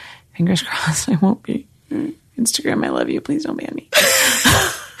 so fingers crossed I won't be. Instagram, I love you. Please don't ban me.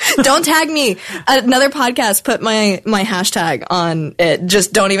 Don't tag me. Another podcast put my hashtag on it.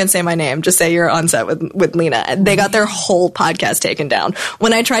 Just don't even say my name. Just say you're on set with Lena. They got their whole podcast taken down.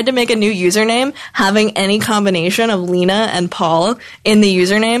 When I tried to make a new username, having any combination of Lena and Paul in the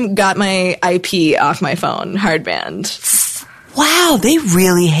username got my IP off my phone. Hard banned. Wow, they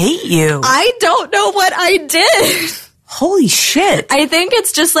really hate you. I don't know what I did. Holy shit. I think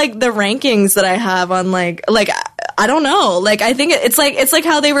it's just like the rankings that I have on like I don't know. Like I think it's like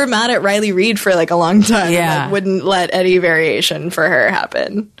how they were mad at Riley Reid for like a long time. Yeah. And, like, wouldn't let any variation for her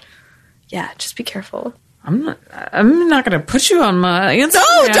happen. Yeah, just be careful. I'm not going to put you on my Instagram.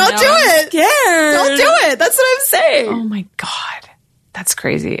 No, don't do it. I'm scared. Don't do it. That's what I'm saying. Oh my God. That's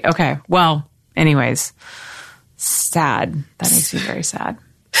crazy. Okay. Well, anyways, sad. That makes me very sad.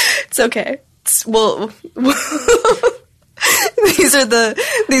 It's okay. Well, these are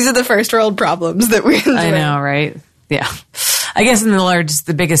the first world problems that we enjoy. I know, right? Yeah. I guess in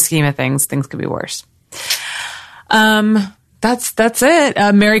the biggest scheme of things could be worse. That's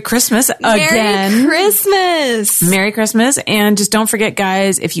it. Merry Christmas again. Merry Christmas. Merry Christmas. And just don't forget,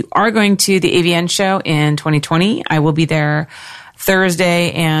 guys, if you are going to the AVN show in 2020, I will be there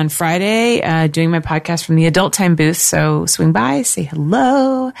Thursday and Friday doing my podcast from the Adult Time booth. So swing by, say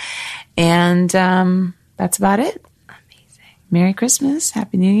hello. And that's about it. Amazing. Merry Christmas.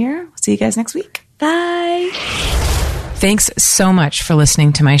 Happy New Year. We'll see you guys next week. Bye. Thanks so much for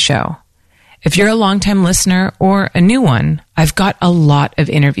listening to my show. If you're a longtime listener or a new one, I've got a lot of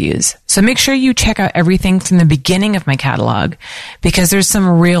interviews. So make sure you check out everything from the beginning of my catalog because there's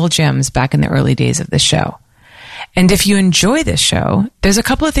some real gems back in the early days of this show. And if you enjoy this show, there's a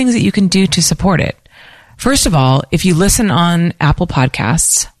couple of things that you can do to support it. First of all, if you listen on Apple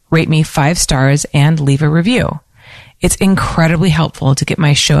Podcasts, rate me 5 stars and leave a review. It's incredibly helpful to get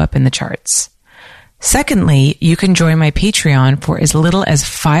my show up in the charts. Secondly, you can join my Patreon for as little as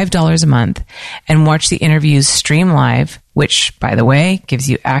 $5 a month and watch the interviews stream live, which, by the way, gives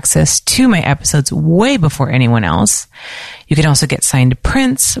you access to my episodes way before anyone else. You can also get signed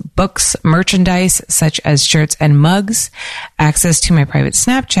prints, books, merchandise, such as shirts and mugs, access to my private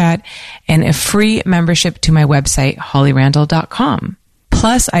Snapchat, and a free membership to my website, hollyrandall.com.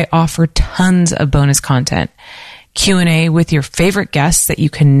 Plus, I offer tons of bonus content. Q&A with your favorite guests that you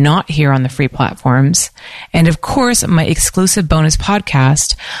cannot hear on the free platforms. And of course, my exclusive bonus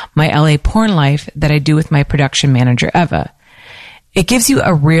podcast, My LA Porn Life, that I do with my production manager, Eva. It gives you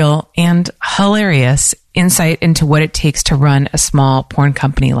a real and hilarious insight into what it takes to run a small porn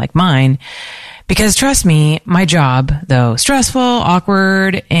company like mine. Because trust me, my job, though stressful,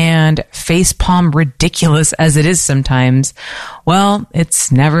 awkward, and facepalm ridiculous as it is sometimes, well,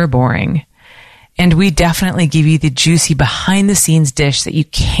 it's never boring. And we definitely give you the juicy behind the scenes dish that you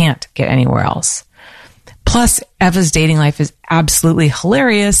can't get anywhere else. Plus, Eva's dating life is absolutely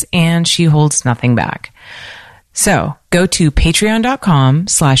hilarious and she holds nothing back. So go to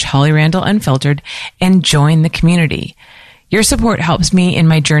patreon.com/hollyrandallunfiltered and join the community. Your support helps me in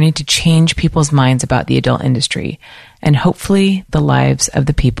my journey to change people's minds about the adult industry and hopefully the lives of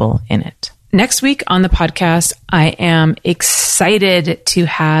the people in it. Next week on the podcast, I am excited to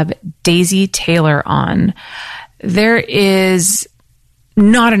have Daisy Taylor on. There is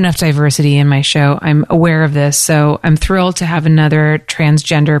not enough diversity in my show. I'm aware of this, so I'm thrilled to have another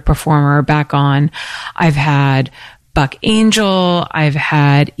transgender performer back on. I've had Buck Angel, I've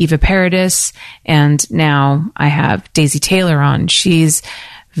had Eva Paradis, and now I have Daisy Taylor on. She's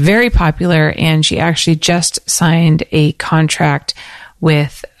very popular, and she actually just signed a contract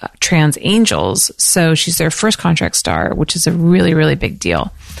with Trans Angels. So she's their first contract star, which is a really, really big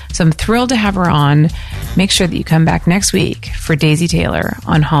deal. So I'm thrilled to have her on. Make sure that you come back next week for Daisy Taylor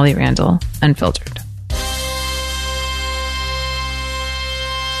on Holly Randall Unfiltered.